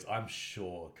stories. I'm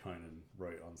sure Conan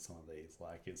wrote on some of these.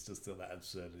 Like, it's just still that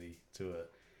absurdity to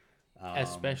it.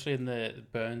 Especially in the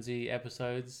Burnsy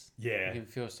episodes. Yeah. You can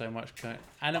feel so much.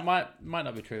 And it might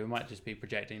not be true. It might just be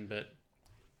projecting, but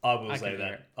I will I say can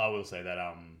hear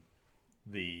that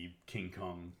the King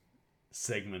Kong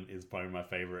segment is probably my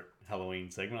favorite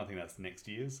Halloween segment. I think that's next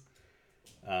year's.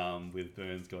 With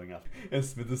Burns going up and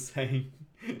Smithers saying,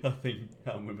 I think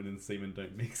women and semen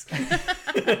don't mix.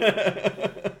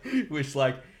 Which,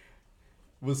 like,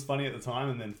 was funny at the time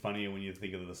and then funnier when you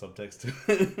think of the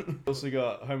subtext. Also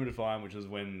got Homer Define, which is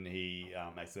when he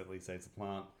accidentally saves the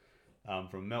plant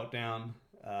from meltdown.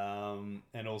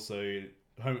 And also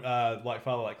Like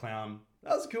Father Like Clown.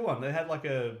 That was a cool one. They had like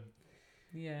that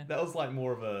was like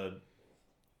more of a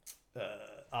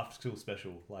after school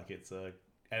special. Like, it's a,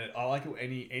 and I like it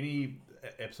any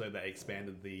episode that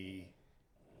expanded the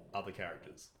other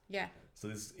characters. Yeah. So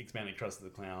this expanding Trust of the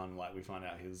Clown, like, we find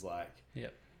out his like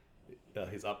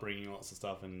his upbringing, lots of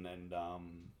stuff, and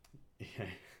yeah,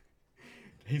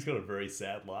 he's got a very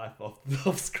sad life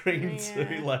off screen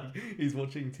too. Like, he's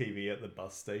watching TV at the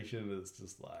bus station. And it's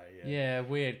just like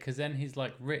weird, because then he's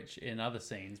like rich in other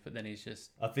scenes, but then he's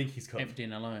just I think he's got empty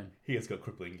and alone. He has got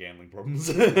crippling gambling problems.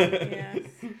 Yes.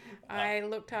 I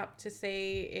looked up to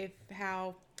see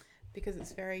because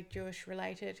it's very Jewish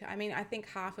related. I mean, I think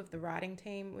half of the writing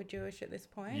team were Jewish at this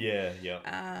point. Yeah.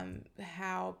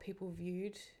 How people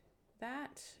viewed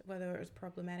that, whether it was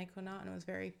problematic or not, and it was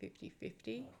very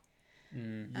 50-50.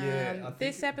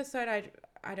 This episode,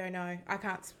 I don't know. I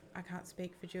can't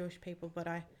speak for Jewish people, but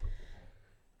I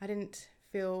didn't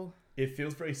feel. It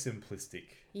feels very simplistic.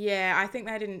 Yeah, I think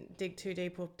they didn't dig too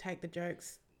deep or take the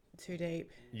jokes too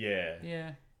deep. Yeah.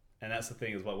 Yeah. And that's the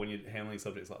thing is, like, when you're handling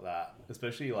subjects like that,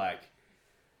 especially like,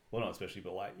 well, not especially,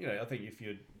 but like, you know, I think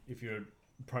if you're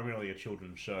primarily a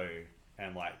children's show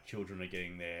and like children are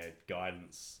getting their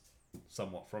guidance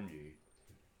somewhat from you,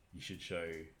 you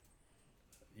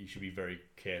should be very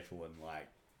careful and like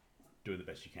do the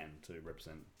best you can to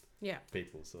represent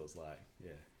people. So it's like,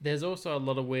 There's also a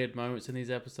lot of weird moments in these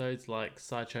episodes, like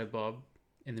Sideshow Bob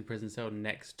in the prison cell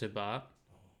next to Bart.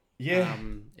 Yeah.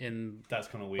 In that's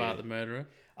kind of weird. Bart the Murderer.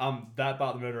 That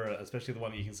Bart the Murderer, especially the one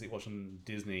that you can see watching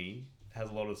Disney, has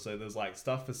a lot of, so there's like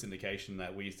stuff for syndication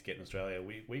that we used to get in Australia.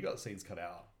 We got scenes cut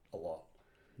out a lot.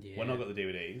 Yeah. When I got the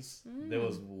DVDs, there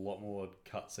was a lot more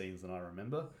cut scenes than I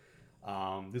remember.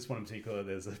 This one in particular,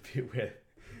 there's a bit where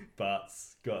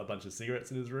Bart's got a bunch of cigarettes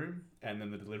in his room, and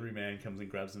then the delivery man comes and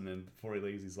grabs them, and before he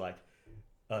leaves, he's like,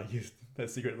 that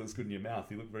cigarette looks good in your mouth.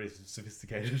 You look very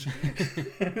sophisticated.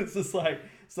 And it's just like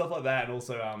stuff like that. And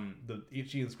also, the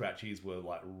Itchy and Scratchies were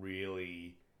like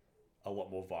really a lot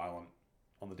more violent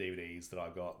on the DVDs that I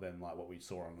got than like what we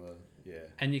saw on the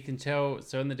And you can tell.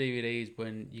 So in the DVDs,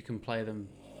 when you can play them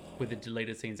with the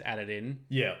deleted scenes added in,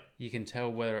 you can tell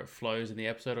whether it flows in the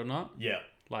episode or not. Yeah.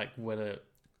 Like whether it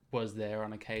was there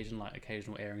on occasion, like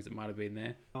occasional airings that might have been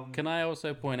there. Can I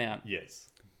also point out? Yes.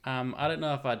 I don't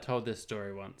know if I told this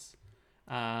story once.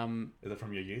 Is it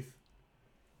from your youth?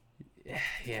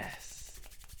 Yes.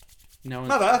 No one's...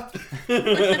 Mother!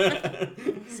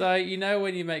 So, you know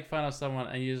when you make fun of someone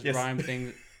and you just rhyme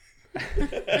things...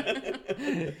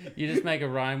 You just make a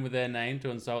rhyme with their name to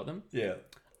insult them? Yeah.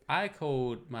 I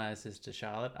called my sister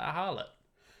Charlotte a harlot,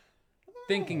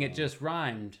 thinking it just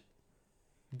rhymed.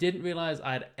 Didn't realise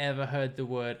I'd ever heard the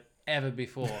word ever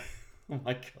before. Oh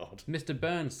my God. Mr.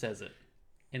 Burns says it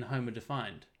in Homer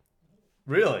Defined.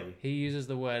 Really? He uses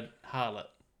the word harlot.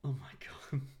 Oh my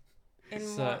God.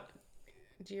 What?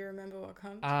 Do you remember what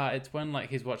comes? It's when like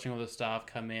he's watching all the staff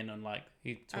come in and like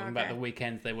he's talking about the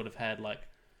weekends they would have had like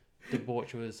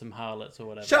debauch with some harlots or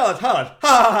whatever. Charlotte, harlot!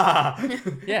 Ha!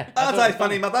 Yeah. Aren't I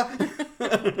funny, mother?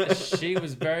 She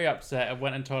was very upset and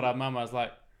went and told our mum. I was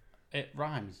like, it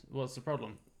rhymes. What's the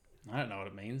problem? I don't know what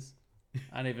it means.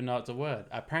 I don't even know it's a word.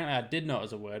 Apparently I did know it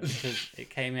was a word because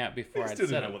it came out before I'd said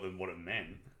know it. what it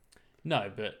meant.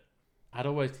 No, but I'd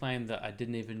always claimed that I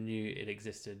didn't even knew it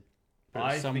existed.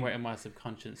 But it's somewhere in my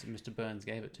subconscious that Mr. Burns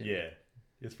gave it to me. Yeah.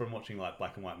 It's from watching like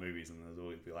black and white movies, and there's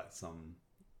always be like some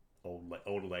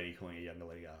older lady calling a younger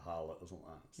lady a harlot or something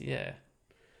like that. So. Yeah.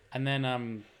 And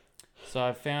then so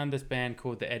I found this band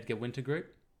called the Edgar Winter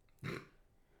Group.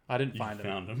 I didn't find them.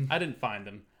 Found them. I didn't find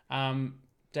them.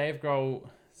 Dave Grohl,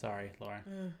 sorry, Laura.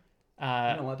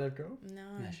 You don't like Dave Grohl?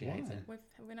 No. No, she hates him.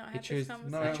 Have we not He had chews- this No,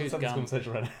 conversation? let's chews have this gum.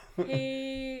 conversation right now.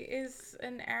 He is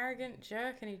an arrogant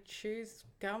jerk and he chews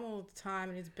gum all the time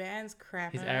and his band's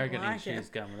crap. He's and I don't arrogant and like chews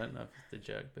it. gum. I don't know if it's the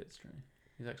joke, but it's true.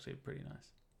 He's actually pretty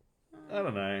nice. I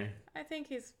don't know. I think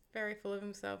he's very full of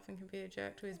himself and can be a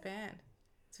jerk to his band.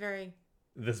 It's very...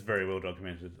 This is very well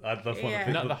documented. That's one of Yeah.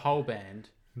 the Not the whole band.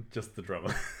 just the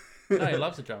drummer. No, he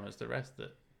loves the drummers. The rest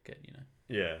that get,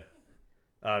 Yeah,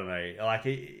 I don't know. Like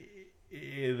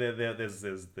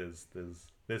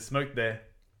there's smoke there,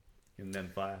 and then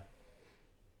fire.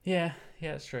 Yeah,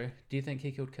 it's true. Do you think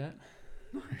he killed Kurt?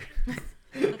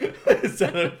 Is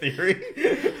that a theory?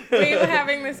 We were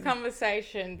having this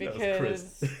conversation That was because...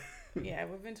 Chris. Yeah,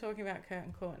 we've been talking about Kurt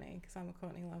and Courtney because I'm a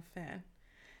Courtney Love fan.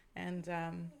 And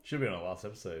Should be on our last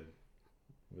episode.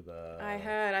 With I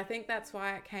heard. I think that's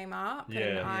why it came up. Yeah,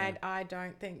 and yeah. I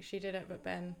don't think she did it, but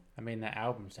Ben. I mean, that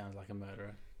album sounds like a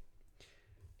murderer.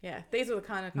 Yeah, these are the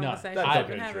kind of No, conversations that we've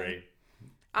been having. documentary.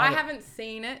 I haven't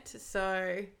seen it,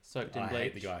 so Soaked in I bleach.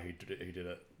 hate the guy who did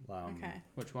it. okay.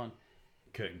 Which one?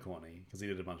 Kurt and Courtney, because he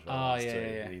did a bunch of Oh, other ones yeah, too, yeah,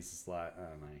 yeah. and he's just like, I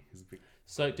don't know, he's a big.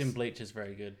 Soaked in Bleach is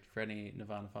very good for any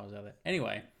Nirvana fans out there.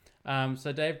 Anyway,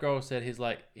 so Dave Grohl said his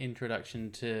like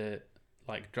introduction to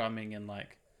like drumming and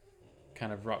like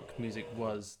kind of rock music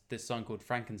was this song called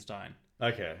Frankenstein.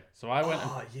 Okay. So I went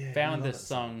Oh, yeah, and I found love this that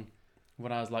song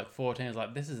when I was like 14. I was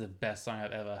like, this is the best song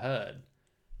I've ever heard.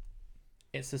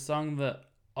 It's the song that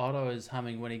Otto is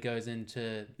humming when he goes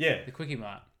into Yeah, the Quickie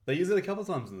Mart. they use it a couple of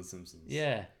times in The Simpsons.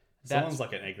 Yeah. Someone's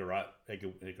like an Edgar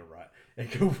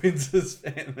Winter's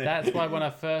fan. There. That's why when I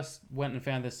first went and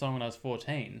found this song when I was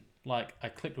 14, like I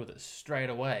clicked with it straight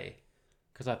away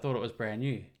because I thought it was brand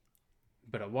new,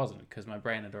 but it wasn't because my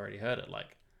brain had already heard it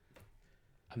like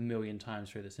a million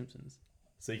times through The Simpsons.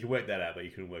 So you can work that out, but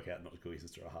you couldn't work out not to call your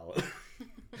sister a harlot.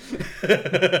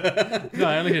 No,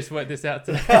 I only just worked this out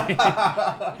today.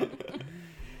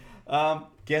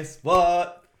 Guess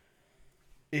what?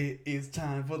 It is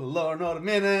time for the Law and Order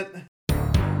Minute.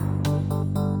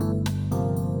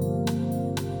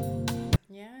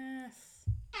 Yes.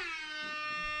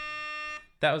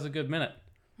 That was a good minute.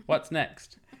 What's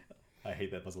next? I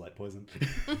hate that Buzz Light poison.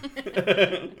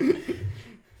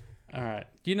 All right.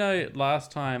 You know,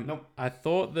 last time Nope. I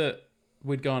thought that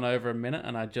we'd gone over a minute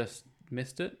and I just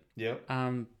missed it. Yep.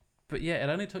 But yeah, it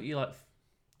only took you like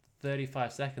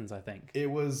 35 seconds, I think. It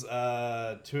was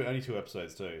only 2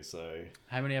 episodes too, so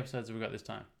How many episodes have we got this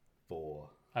time? 4.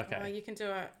 Oh, Okay. you can do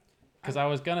it. Because I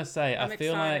was going to say, I'm I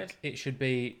feel excited. like it should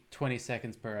be 20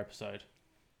 seconds per episode.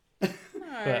 No.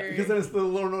 Because then it's the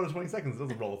Law and Order 20 seconds. It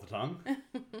doesn't roll off the tongue.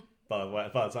 by the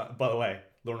way,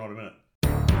 Law and Order Minute.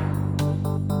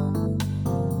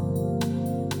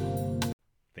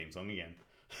 Theme song again.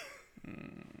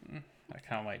 I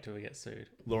can't wait till we get sued.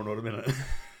 Law and Order Minute.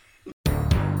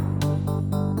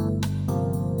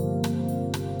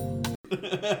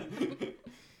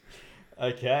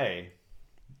 Okay.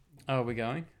 Oh, are we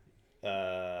going?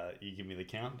 You give me the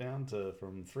countdown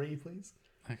from 3, please.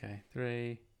 Okay.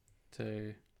 3,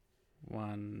 2,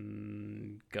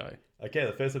 1, go. Okay,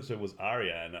 the first episode was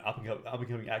Aria, an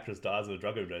up-and-coming actress dies of a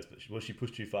drug overdose, but was she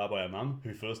pushed too far by her mum,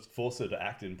 who first forced her to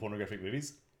act in pornographic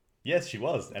movies? Yes, she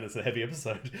was, and it's a heavy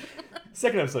episode.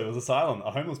 Second episode was Asylum.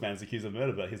 A homeless man is accused of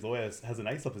murder, but his lawyer has an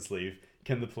ace up his sleeve.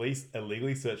 Can the police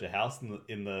illegally search a house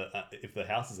if the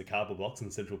house is a cardboard box in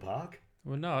Central Park?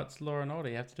 Well, no, it's Law and Order.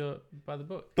 You have to do it by the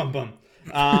book. Bum bum.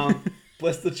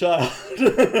 Bless the child.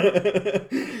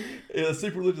 A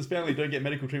super religious family don't get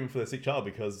medical treatment for their sick child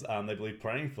because they believe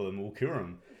praying for them will cure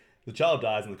them. The child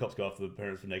dies and the cops go after the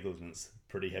parents for negligence.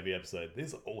 Pretty heavy episode.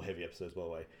 These are all heavy episodes, by the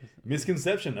way.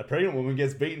 Misconception. A pregnant woman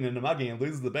gets beaten in a mugging and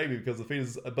loses the baby because the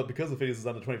fetus is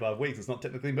under 25 weeks. It's not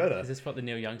technically murder. Is this what the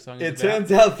Neil Young song is It about?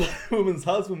 turns out the woman's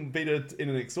husband beat her in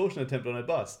an extortion attempt on her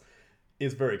bus.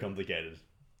 It's very complicated.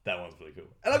 That one's really cool.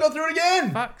 And I got through it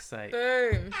again! Fuck's sake.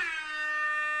 Boom.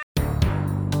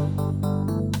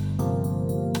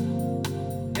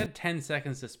 You had 10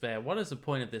 seconds to spare. What is the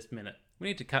point of this minute? We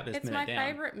need to cut this It's minute my down.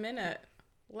 favourite minute.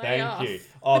 Lay Thank off. you.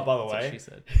 Oh, by the That's what way, she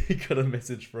said. we got a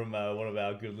message from one of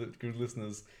our good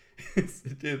listeners.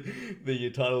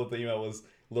 The title of the email was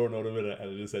Law and Order Minute,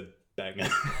 and it just said banger.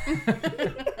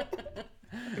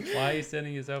 Why are you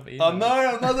sending yourself emails? Oh no,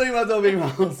 I'm not doing myself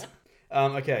emails.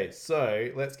 Okay, so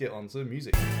let's get on to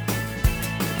music.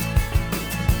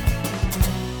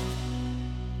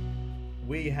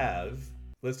 We have.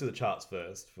 Let's do the charts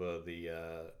first for the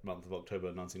month of October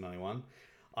 1991.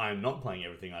 I'm not playing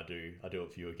everything I do. I do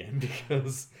it for you again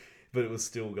but it was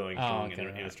still going strong okay, in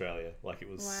right. Australia. Like it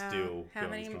was Wow. still How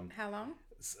going many? strong. How long?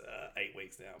 It's, 8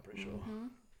 weeks now, I'm pretty sure.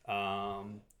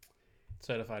 Mm-hmm.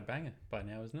 Certified banger by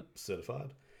now, isn't it?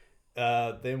 Certified.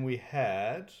 Then we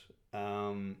had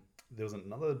there was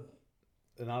an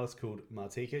artist called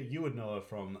Martika. You would know her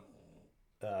from.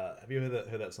 Have you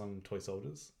heard that song Toy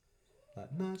Soldiers?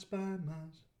 Like March by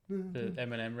March. The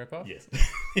Eminem ripoff? Yes.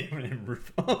 Eminem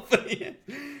ripoff. Yeah.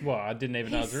 Well, I didn't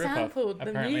even know it was a ripoff. Sampled the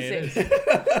Apparently music.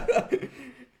 it is.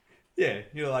 Yeah,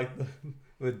 you know, like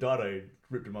the Dido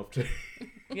ripped him off too.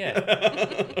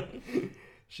 Yeah.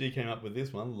 She came up with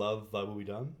this one, Love, Thy Will Be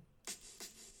Done.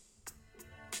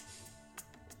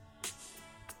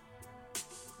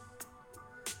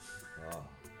 Oh,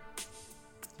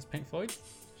 Is Pink Floyd?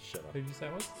 shut up. Who did you say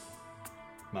it was?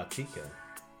 Martika.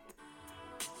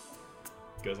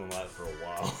 Goes on like that for a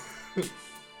while.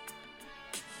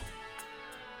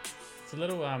 It's a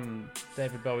little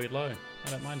David Bowie low. I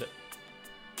don't mind it.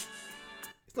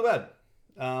 It's not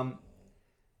bad.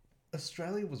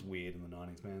 Australia was weird in the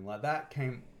 90s, man. Like that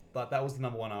was the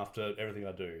number one after Everything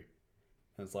I Do.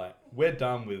 And it's like, we're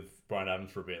done with Bryan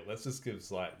Adams for a bit. Let's just give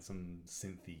like some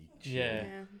synthy shit. Yeah.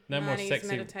 Yeah. No more 90s sexy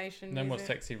meditation No more music.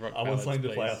 sexy rock I ballads, was listening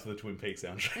to play please. after the Twin Peaks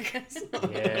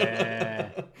soundtrack. Yeah.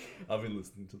 I've been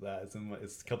listening to that.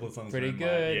 It's a couple of songs. Pretty in my-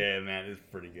 good. Yeah, man, it's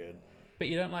pretty good. But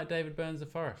you don't like David Burns' The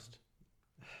Forest.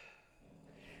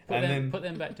 And Put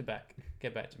them back to back.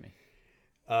 Get back to me.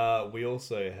 We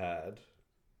also had.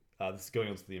 This is going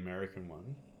on to the American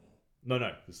one. No,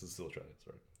 this is still Australia.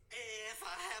 Sorry. If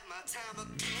I had my time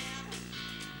again,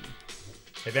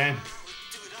 Hey, Van. I would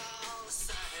do it all the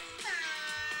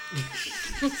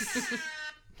same.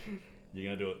 You're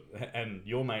gonna do it, and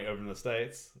your mate over in the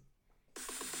States.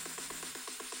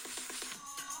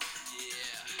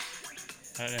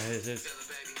 I don't know who this is. Feel it,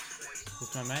 baby. Is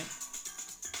this my mate?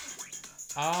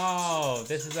 Oh,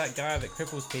 this is that guy that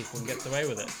cripples people and gets away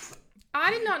with it.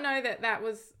 I did not know that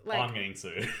was like. I'm getting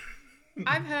sued.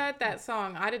 I've heard that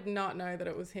song. I did not know that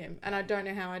it was him, and I don't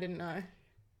know how I didn't know.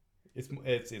 It's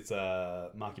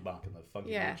Marky Mark and the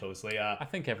Funky Yeah. Bunch, obviously. I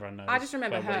think everyone knows. I just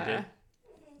remember what he her. did.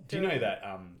 Do you know that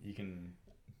you can?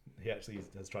 He actually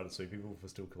has tried to sue people for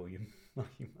still calling him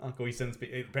Marky Mark, or he sends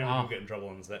apparently people get in trouble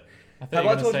on the set. I thought Have you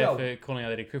I were going told to you say about- for calling out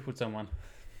that he crippled someone.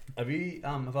 Have I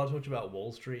told you about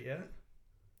Wall Street yet?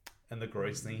 And the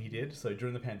gross thing he did. So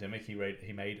during the pandemic, he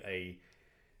made a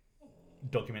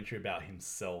documentary about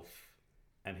himself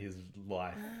and his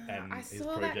life and I his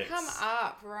saw projects. that come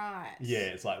up, right? Yeah,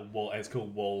 it's like it's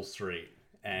called Wall Street,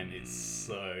 and it's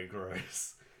so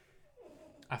gross.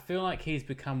 I feel like he's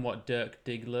become what Dirk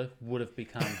Diggler would have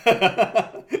become.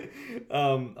 I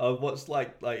watched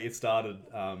like it started.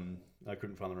 I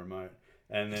couldn't find the remote,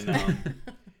 and then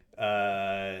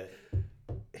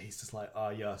he's just like, oh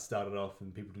yeah, I started off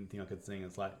and people didn't think I could sing.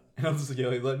 It's like, and I'm just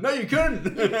like, no, you couldn't,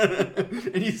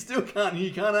 and you still can't. And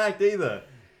you can't act either.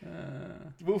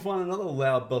 We'll find another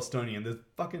loud Bostonian. There's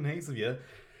fucking heaps of you.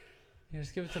 Yeah,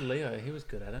 just give it to Leo. He was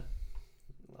good at it.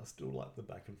 I still like the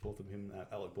back and forth of him and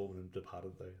Alec Baldwin and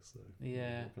Departed though. So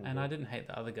Yeah, and I didn't hate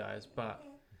the other guys, but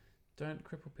don't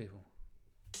cripple people.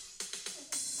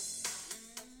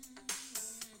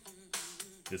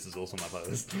 This is also my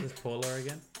playlist. Is this Paula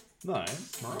again? No,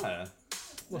 Mariah.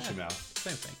 Wash your mouth.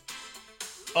 Same thing.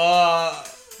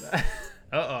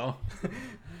 Uh-oh.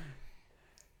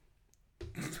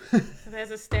 So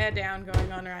there's a stare down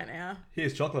going on right now.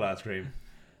 Here's chocolate ice cream.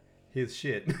 Here's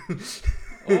shit.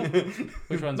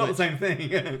 Which one's Not which? the same thing.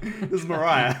 This is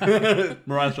Mariah.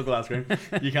 Mariah's chocolate ice cream.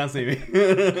 You can't see me.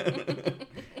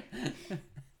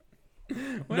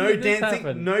 When No did this dancing.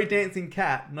 happen? No dancing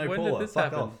cat. No When did Paula. this Fuck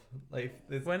happen? off. Like,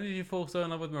 When did you fall so in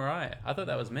love with Mariah? I thought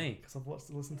that was me. because I've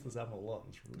listened to this album a lot.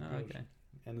 It's really Oh, good. okay.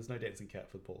 And there's no dancing cat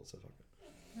for Paula, so fuck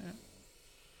it.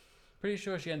 Pretty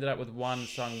sure she ended up with one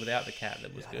song without the cat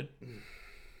that was good.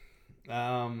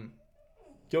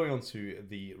 Going on to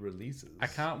the releases. I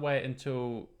can't wait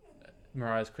until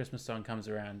Mariah's Christmas song comes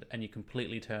around and you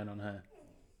completely turn on her.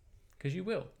 Because you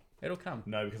will. It'll come.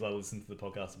 No, because I listened to the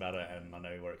podcast about it and I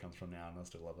know where it comes from now and I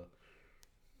still love it.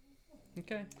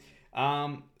 Okay.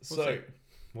 So, see.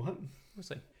 what? We'll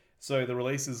see. So the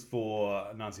releases for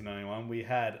 1991, we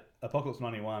had Apocalypse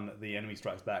 91, The Enemy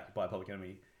Strikes Back by Public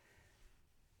Enemy.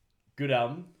 Good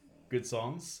album, good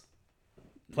songs.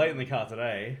 Play it in the car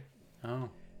today. Oh.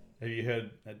 Have you heard,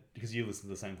 because you listen to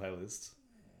the same playlist,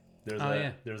 there's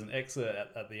there's an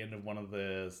excerpt at the end of one of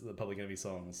the Public Enemy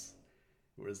songs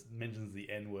where it mentions the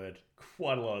N-word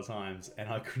quite a lot of times, and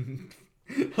I couldn't...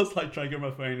 I was like trying to get my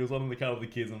phone. It was on in the car with the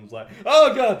kids, and I was like,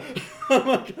 "Oh god, oh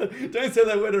my god, don't say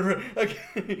that word ever."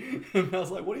 Okay, and I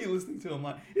was like, "What are you listening to?" I'm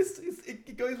like,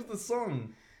 "It goes with the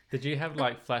song." Did you have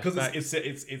like Because flashbacks?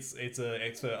 it's an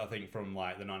excerpt, I think, from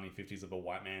like the 1950s of a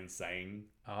white man saying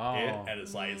Oh, it, and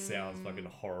it's like it sounds fucking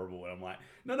horrible, and I'm like,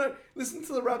 no, listen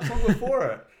to the rap song before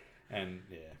it, and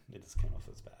yeah, it just came off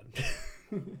as bad.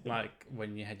 like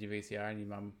when you had your VCR and your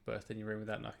mum burst in your room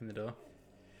without knocking the door.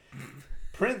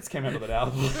 Prince came out with that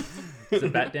album. Is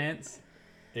it Bat Dance?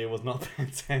 It was not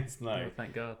Prince Dance, no. Oh,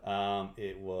 thank God.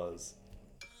 It was.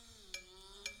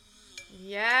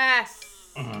 Yes.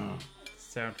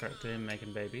 Soundtrack to him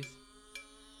making babies.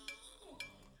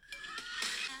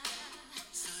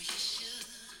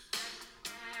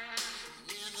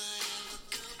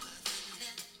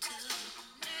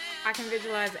 I can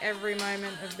visualize every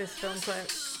moment of this film clip.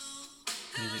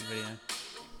 Music video.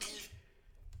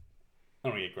 I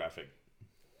don't want to get graphic.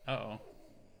 Uh-oh.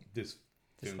 This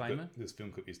Disclaimer? This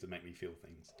film clip used to make me feel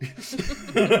things.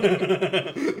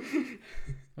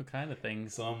 What kind of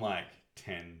things? So I'm like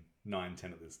 9,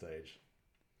 10 at this stage.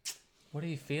 What are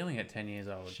you feeling at 10 years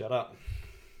old? Shut up.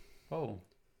 Oh.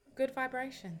 Good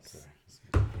vibrations.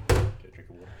 Sorry. Get a drink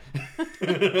of water.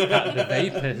 The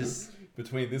vapors.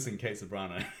 Between this and Kate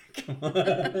Sobrano.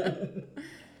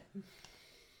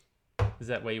 Is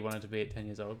that where you wanted to be at 10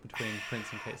 years old? Between Prince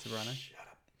and Kate Sobrano? Shut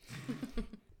up.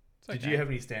 Did you have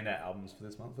any standout albums for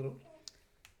this month at all?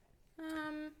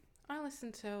 I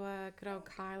listened to good old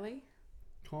Kylie.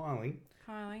 Kylie.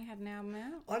 Kylie had an album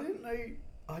out. I didn't know.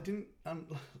 I didn't. None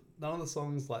of the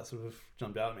songs like sort of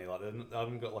jumped out at me. Like I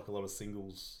haven't got like a lot of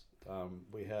singles.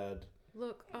 We had.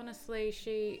 Look,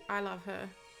 honestly, I love her.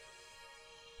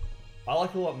 I like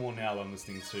it a lot more now that I'm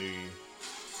listening to.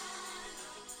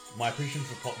 My appreciation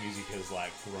for pop music has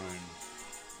like grown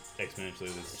exponentially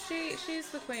with this. She's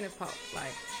the queen of pop.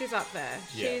 Like, she's up there.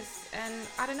 Yeah. And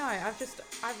I don't know.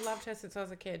 I've loved her since I was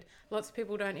a kid. Lots of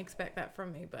people don't expect that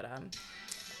from me, but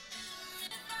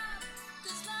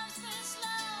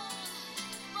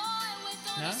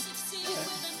No?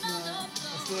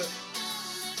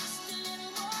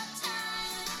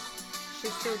 she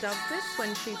still does this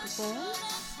when she performs.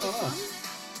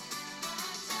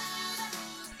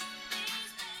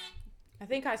 I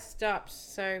think I stopped.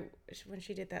 So when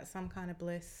she did that Some Kind of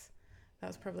Bliss, that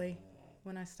was probably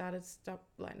when I stop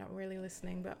like not really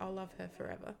listening. But I'll love her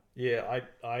forever. Yeah,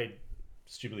 I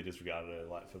stupidly disregarded her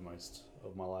like for most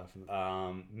of my life.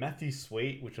 Matthew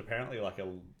Sweet, which apparently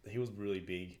he was really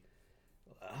big.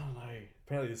 I don't know.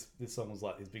 Apparently this song was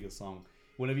like his biggest song.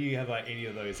 Whenever you have like any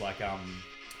of those like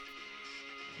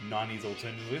 90s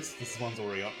alternative lists, this one's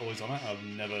always on it. I've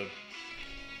never.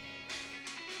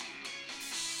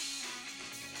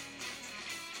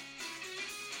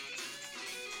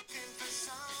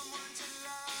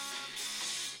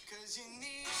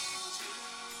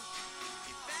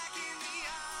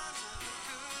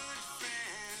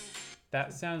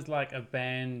 That sounds like a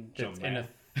band that's John in a... Mayer.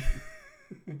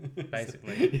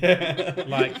 Basically. Yeah.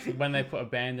 Like when they put a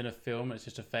band in a film, it's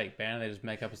just a fake band. They just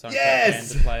make up a song Yes! for that band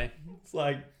to play. It's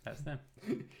like That's them.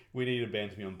 we need a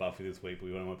band to be on Buffy this week, but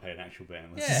we don't want to pay an actual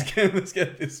band. Yeah. Let's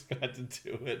get this guy to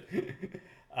do it.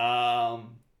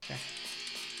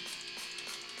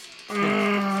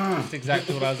 That's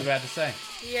exactly what I was about to say.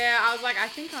 Yeah, I was like, I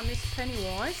think I missed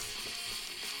Pennywise.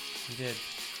 You did.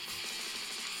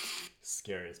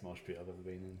 Scariest mosh pit I've ever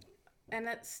been in. And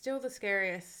it's still the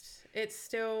scariest. They're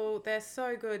so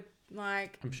good.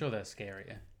 Like, I'm sure they're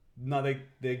scarier. No,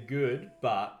 they're good,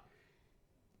 but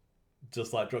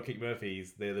just like Dropkick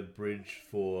Murphys, they're the bridge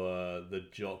for the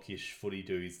jockish footy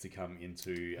dudes to come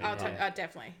into.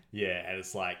 definitely. Yeah, and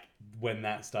it's like when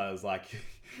that starts, like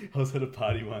I was at a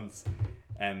party once,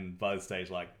 and by the stage,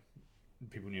 like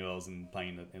people knew I was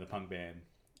playing in a punk band,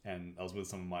 and I was with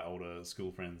some of my older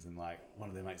school friends, and like one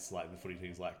of their mates, like the footy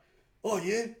team's like, "Oh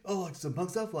yeah, oh like some punk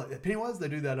stuff, like Pennywise." They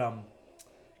do that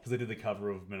because they did the cover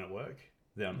of Men at Work.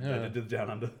 They did the Down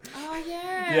Under. Oh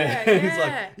yeah. Yeah, yeah. he's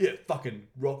like, yeah, fucking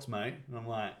rocks, mate. And I'm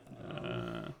like,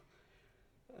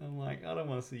 I don't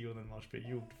want to see you in the mosh pit.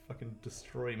 You'll fucking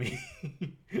destroy me.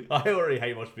 I already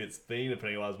hate mosh pits. Being a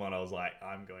Pennywise one, I was like,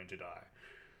 I'm going to die.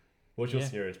 What's your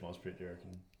scariest mosh pit, do you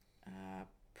reckon?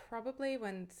 Probably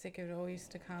when Sick of It All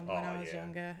used to come when I was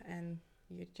younger, and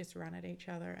you'd just run at each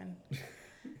other and.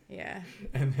 Yeah.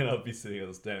 And then I'd be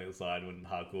standing aside when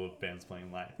hardcore bands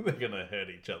playing, like, they're going to hurt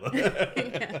each other.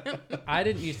 Yeah. I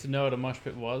didn't used to know what a mosh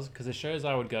pit was because the shows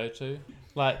I would go to,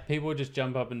 like, people would just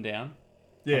jump up and down.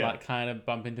 Yeah. And, like, kind of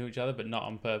bump into each other, but not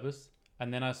on purpose.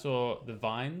 And then I saw the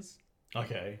Vines.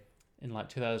 Okay. In, like,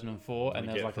 2004, and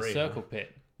there was, like, free, a circle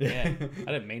pit. Yeah.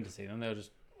 I didn't mean to see them. They were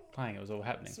just playing. It was all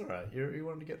happening. It's all right. You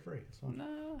wanted to get free. It's fine.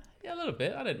 No. Yeah, a little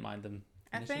bit. I didn't mind them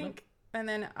initially. I think... And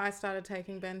then I started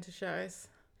taking Ben to shows.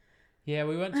 Yeah,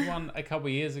 we went to one a couple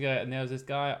of years ago, and there was this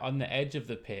guy on the edge of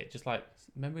the pit, just like,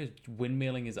 remember he was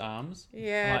windmilling his arms?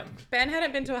 Yeah, Ben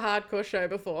hadn't been to a hardcore show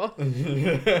before, and he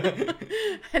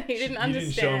didn't understand. You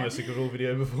didn't show him a Sickle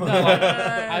video before. No, like,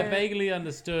 I vaguely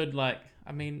understood, like,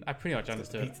 I mean, I pretty much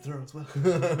understood. Pizza throw as well.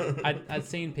 I'd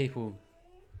seen people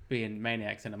being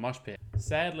maniacs in a mosh pit.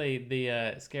 Sadly,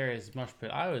 the scariest mosh pit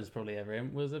I was probably ever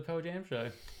in was a Pearl Jam show.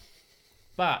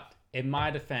 But in my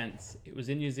defense, it was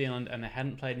in New Zealand, and they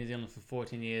hadn't played New Zealand for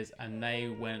 14 years, and they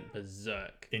went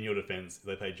berserk. In your defense,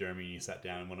 they played Jeremy and you sat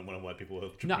down, and one of white people were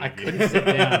No, I couldn't sit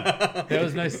down. There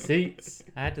was no seats.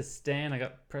 I had to stand. I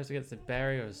got pressed against the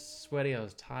barrier. I was sweaty. I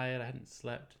was tired. I hadn't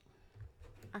slept.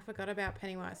 I forgot about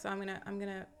Pennywise, so I'm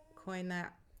gonna coin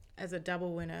that as a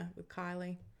double winner with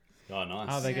Kylie. Oh, nice.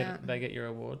 Oh, they get your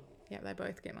award. Yeah, they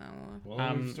both get my award.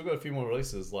 Well, we've still got a few more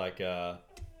releases, like...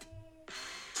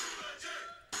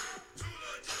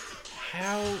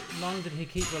 How long did he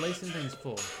keep releasing things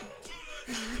for?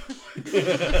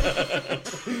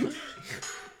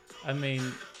 I mean,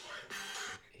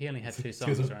 he only had 2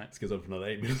 songs, right? This goes on for another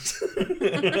 8 minutes.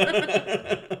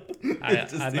 I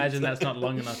imagine that's not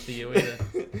long enough for you either.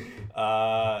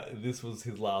 This was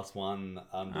his last one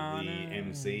under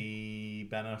MC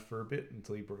banner for a bit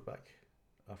until he brought it back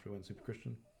after he went Super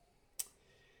Christian.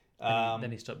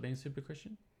 Then he stopped being Super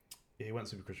Christian? Yeah, he went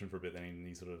Super Christian for a bit, then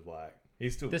he sort of like...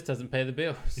 He's still... This doesn't pay the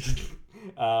bills.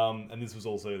 And this was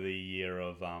also the year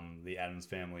of the Addams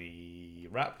Family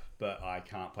rap, but I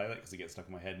can't play that because it gets stuck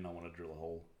in my head and I want to drill a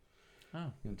hole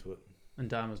into it. And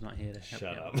Dharma's not here to help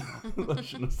Shut you up. out. I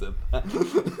shouldn't have said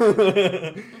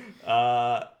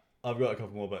that. I've got a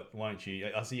couple more, but why don't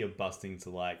you... I see you're busting to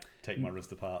like take my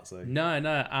wrist apart, so... No.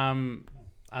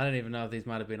 I don't even know if these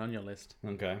might have been on your list.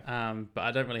 Okay. But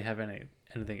I don't really have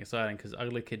anything exciting because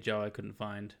Ugly Kid Joe I couldn't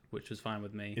find, which was fine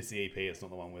with me. It's the EP, it's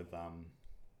not the one with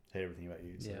Hate Everything About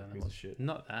You, so who's the shit.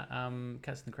 Not that.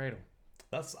 Cats in the Cradle.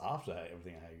 That's after Hate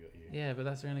Everything About You. Yeah, but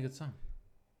that's a really good song.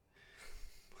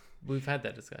 We've had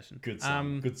that discussion. Good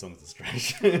song. Good song's the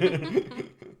stretch.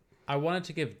 I wanted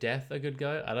to give Death a good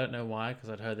go. I don't know why, because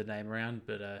I'd heard the name around,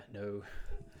 but no,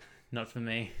 not for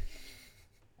me.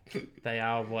 They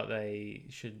are what they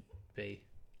should be.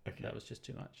 Okay. That was just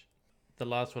too much. The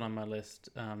last one on my list,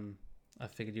 I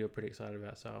figured you were pretty excited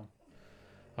about, so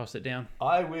I'll sit down.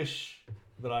 I wish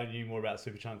that I knew more about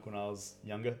Superchunk when I was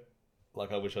younger.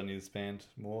 Like, I wish I knew this band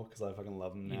more because I fucking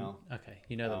love them now.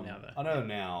 You know them now, though. I know them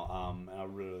now, and I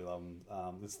really love them.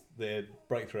 Their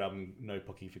breakthrough album, No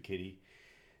Pocky for Kitty.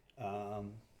 Which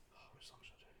song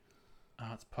should I do?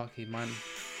 Oh, it's Pocky. Mine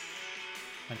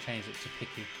changed it to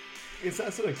Picky. It's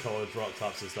that sort of college rock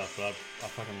types of stuff, but I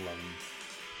fucking love them.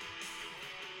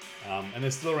 And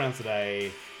they're still around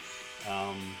today.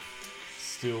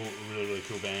 Still a really, really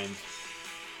cool band.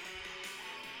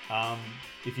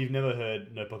 If you've never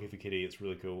heard No Pocket for Kitty, it's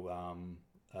really cool.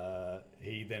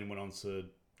 He then went on to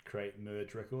create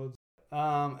Merge Records.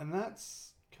 And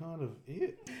that's kind of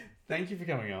it. Thank you for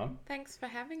coming on. Thanks for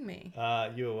having me.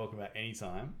 You're welcome back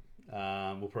anytime.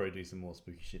 We'll probably do some more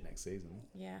spooky shit next season.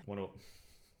 Yeah. Wonder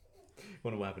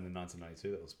what happened in 1992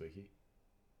 that was spooky.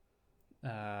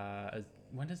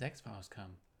 When does X-Files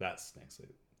come? That's next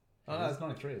season. Oh, no, it's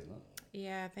 93, isn't it?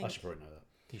 Yeah, I think... I should probably know that.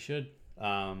 You should.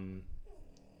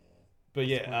 But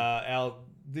yeah,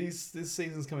 this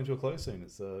season's coming to a close soon.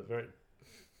 It's very...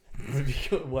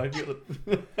 Why have you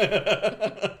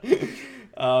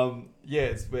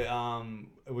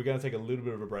we're going to take a little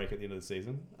bit of a break at the end of the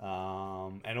season.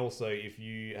 And also, if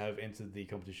you have entered the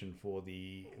competition for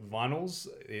the vinyls,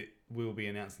 we'll be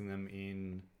announcing them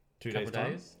in 2 days'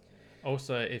 time.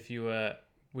 Also, if you were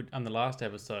on the last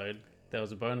episode, there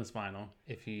was a bonus vinyl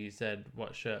if you said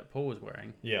what shirt Paul was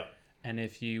wearing. Yeah. And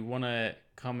if you want to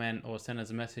comment or send us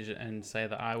a message and say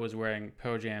that I was wearing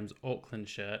Pearl Jam's Auckland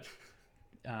shirt,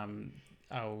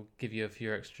 I'll give you a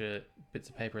few extra bits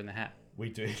of paper in the hat. We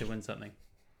do. To win something.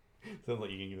 Sounds like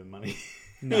you can give him money.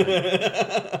 No.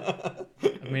 I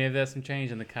mean, if there's some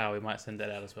change in the car, we might send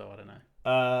that out as well. I don't know.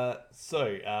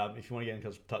 So if you want to get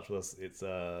in touch with us, it's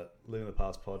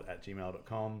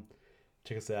livingthepastpod@gmail.com.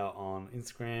 Check us out on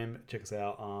Instagram. Check us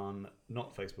out on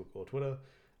not Facebook or Twitter.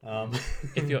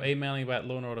 If you're emailing about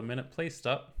Law and Order Minute, please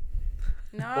stop.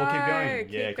 No, or keep going.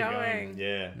 Keep going.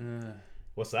 Yeah.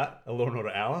 What's that? A Law and Order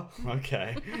hour?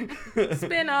 Okay.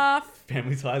 Spin off.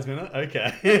 Family Ties Minute?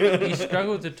 Okay. You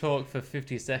struggled to talk for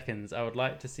 50 seconds. I would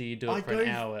like to see you do it for an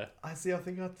hour. I see. I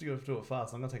think I have to do it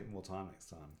fast. I'm going to take more time next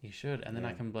time. You should, and then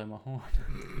I can blow my horn.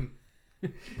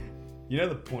 You know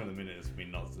the point of the minute is for me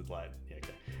not to like... Yeah,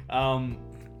 okay.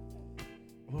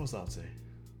 What was I up to?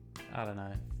 I don't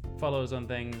know. Follow us on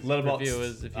things. Letterboxd, Review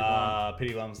us if you want.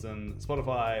 P.D. Lumsden,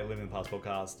 Spotify, Living the Past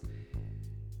podcast.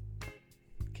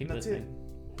 Keep That's listening.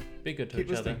 Be good to Keep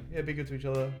each listening. other. Yeah, be good to each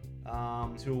other.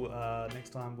 Until next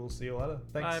time, we'll see you later.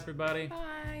 Thanks. Bye, everybody.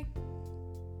 Bye.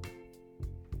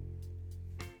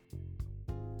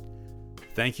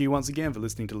 Thank you once again for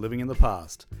listening to Living in the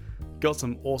Past. Got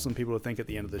some awesome people to thank at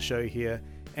the end of the show here.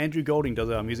 Andrew Golding does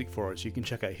our music for us. You can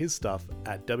check out his stuff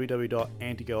at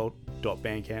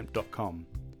www.antigold.bandcamp.com.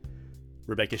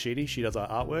 Rebecca Sheedy, she does our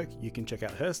artwork. You can check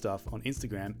out her stuff on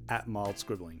Instagram at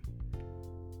mildscribbling.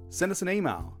 Send us an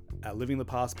email at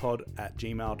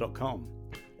livingthepastpod@gmail.com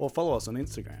or follow us on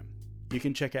Instagram. You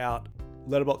can check out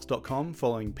letterboxd.com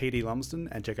following P.D. Lumsden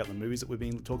and check out the movies that we've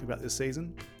been talking about this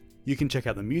season. You can check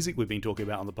out the music we've been talking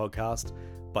about on the podcast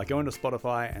by going to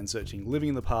Spotify and searching Living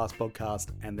in the Past podcast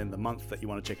and then the month that you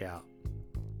want to check out.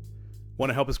 Want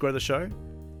to help us grow the show?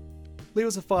 Leave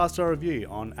us a 5-star review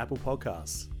on Apple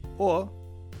Podcasts. Or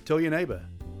tell your neighbour,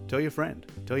 tell your friend,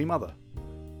 tell your mother.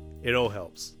 It all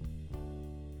helps.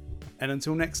 And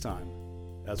until next time,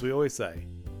 as we always say,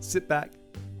 sit back,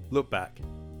 look back,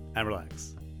 and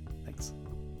relax.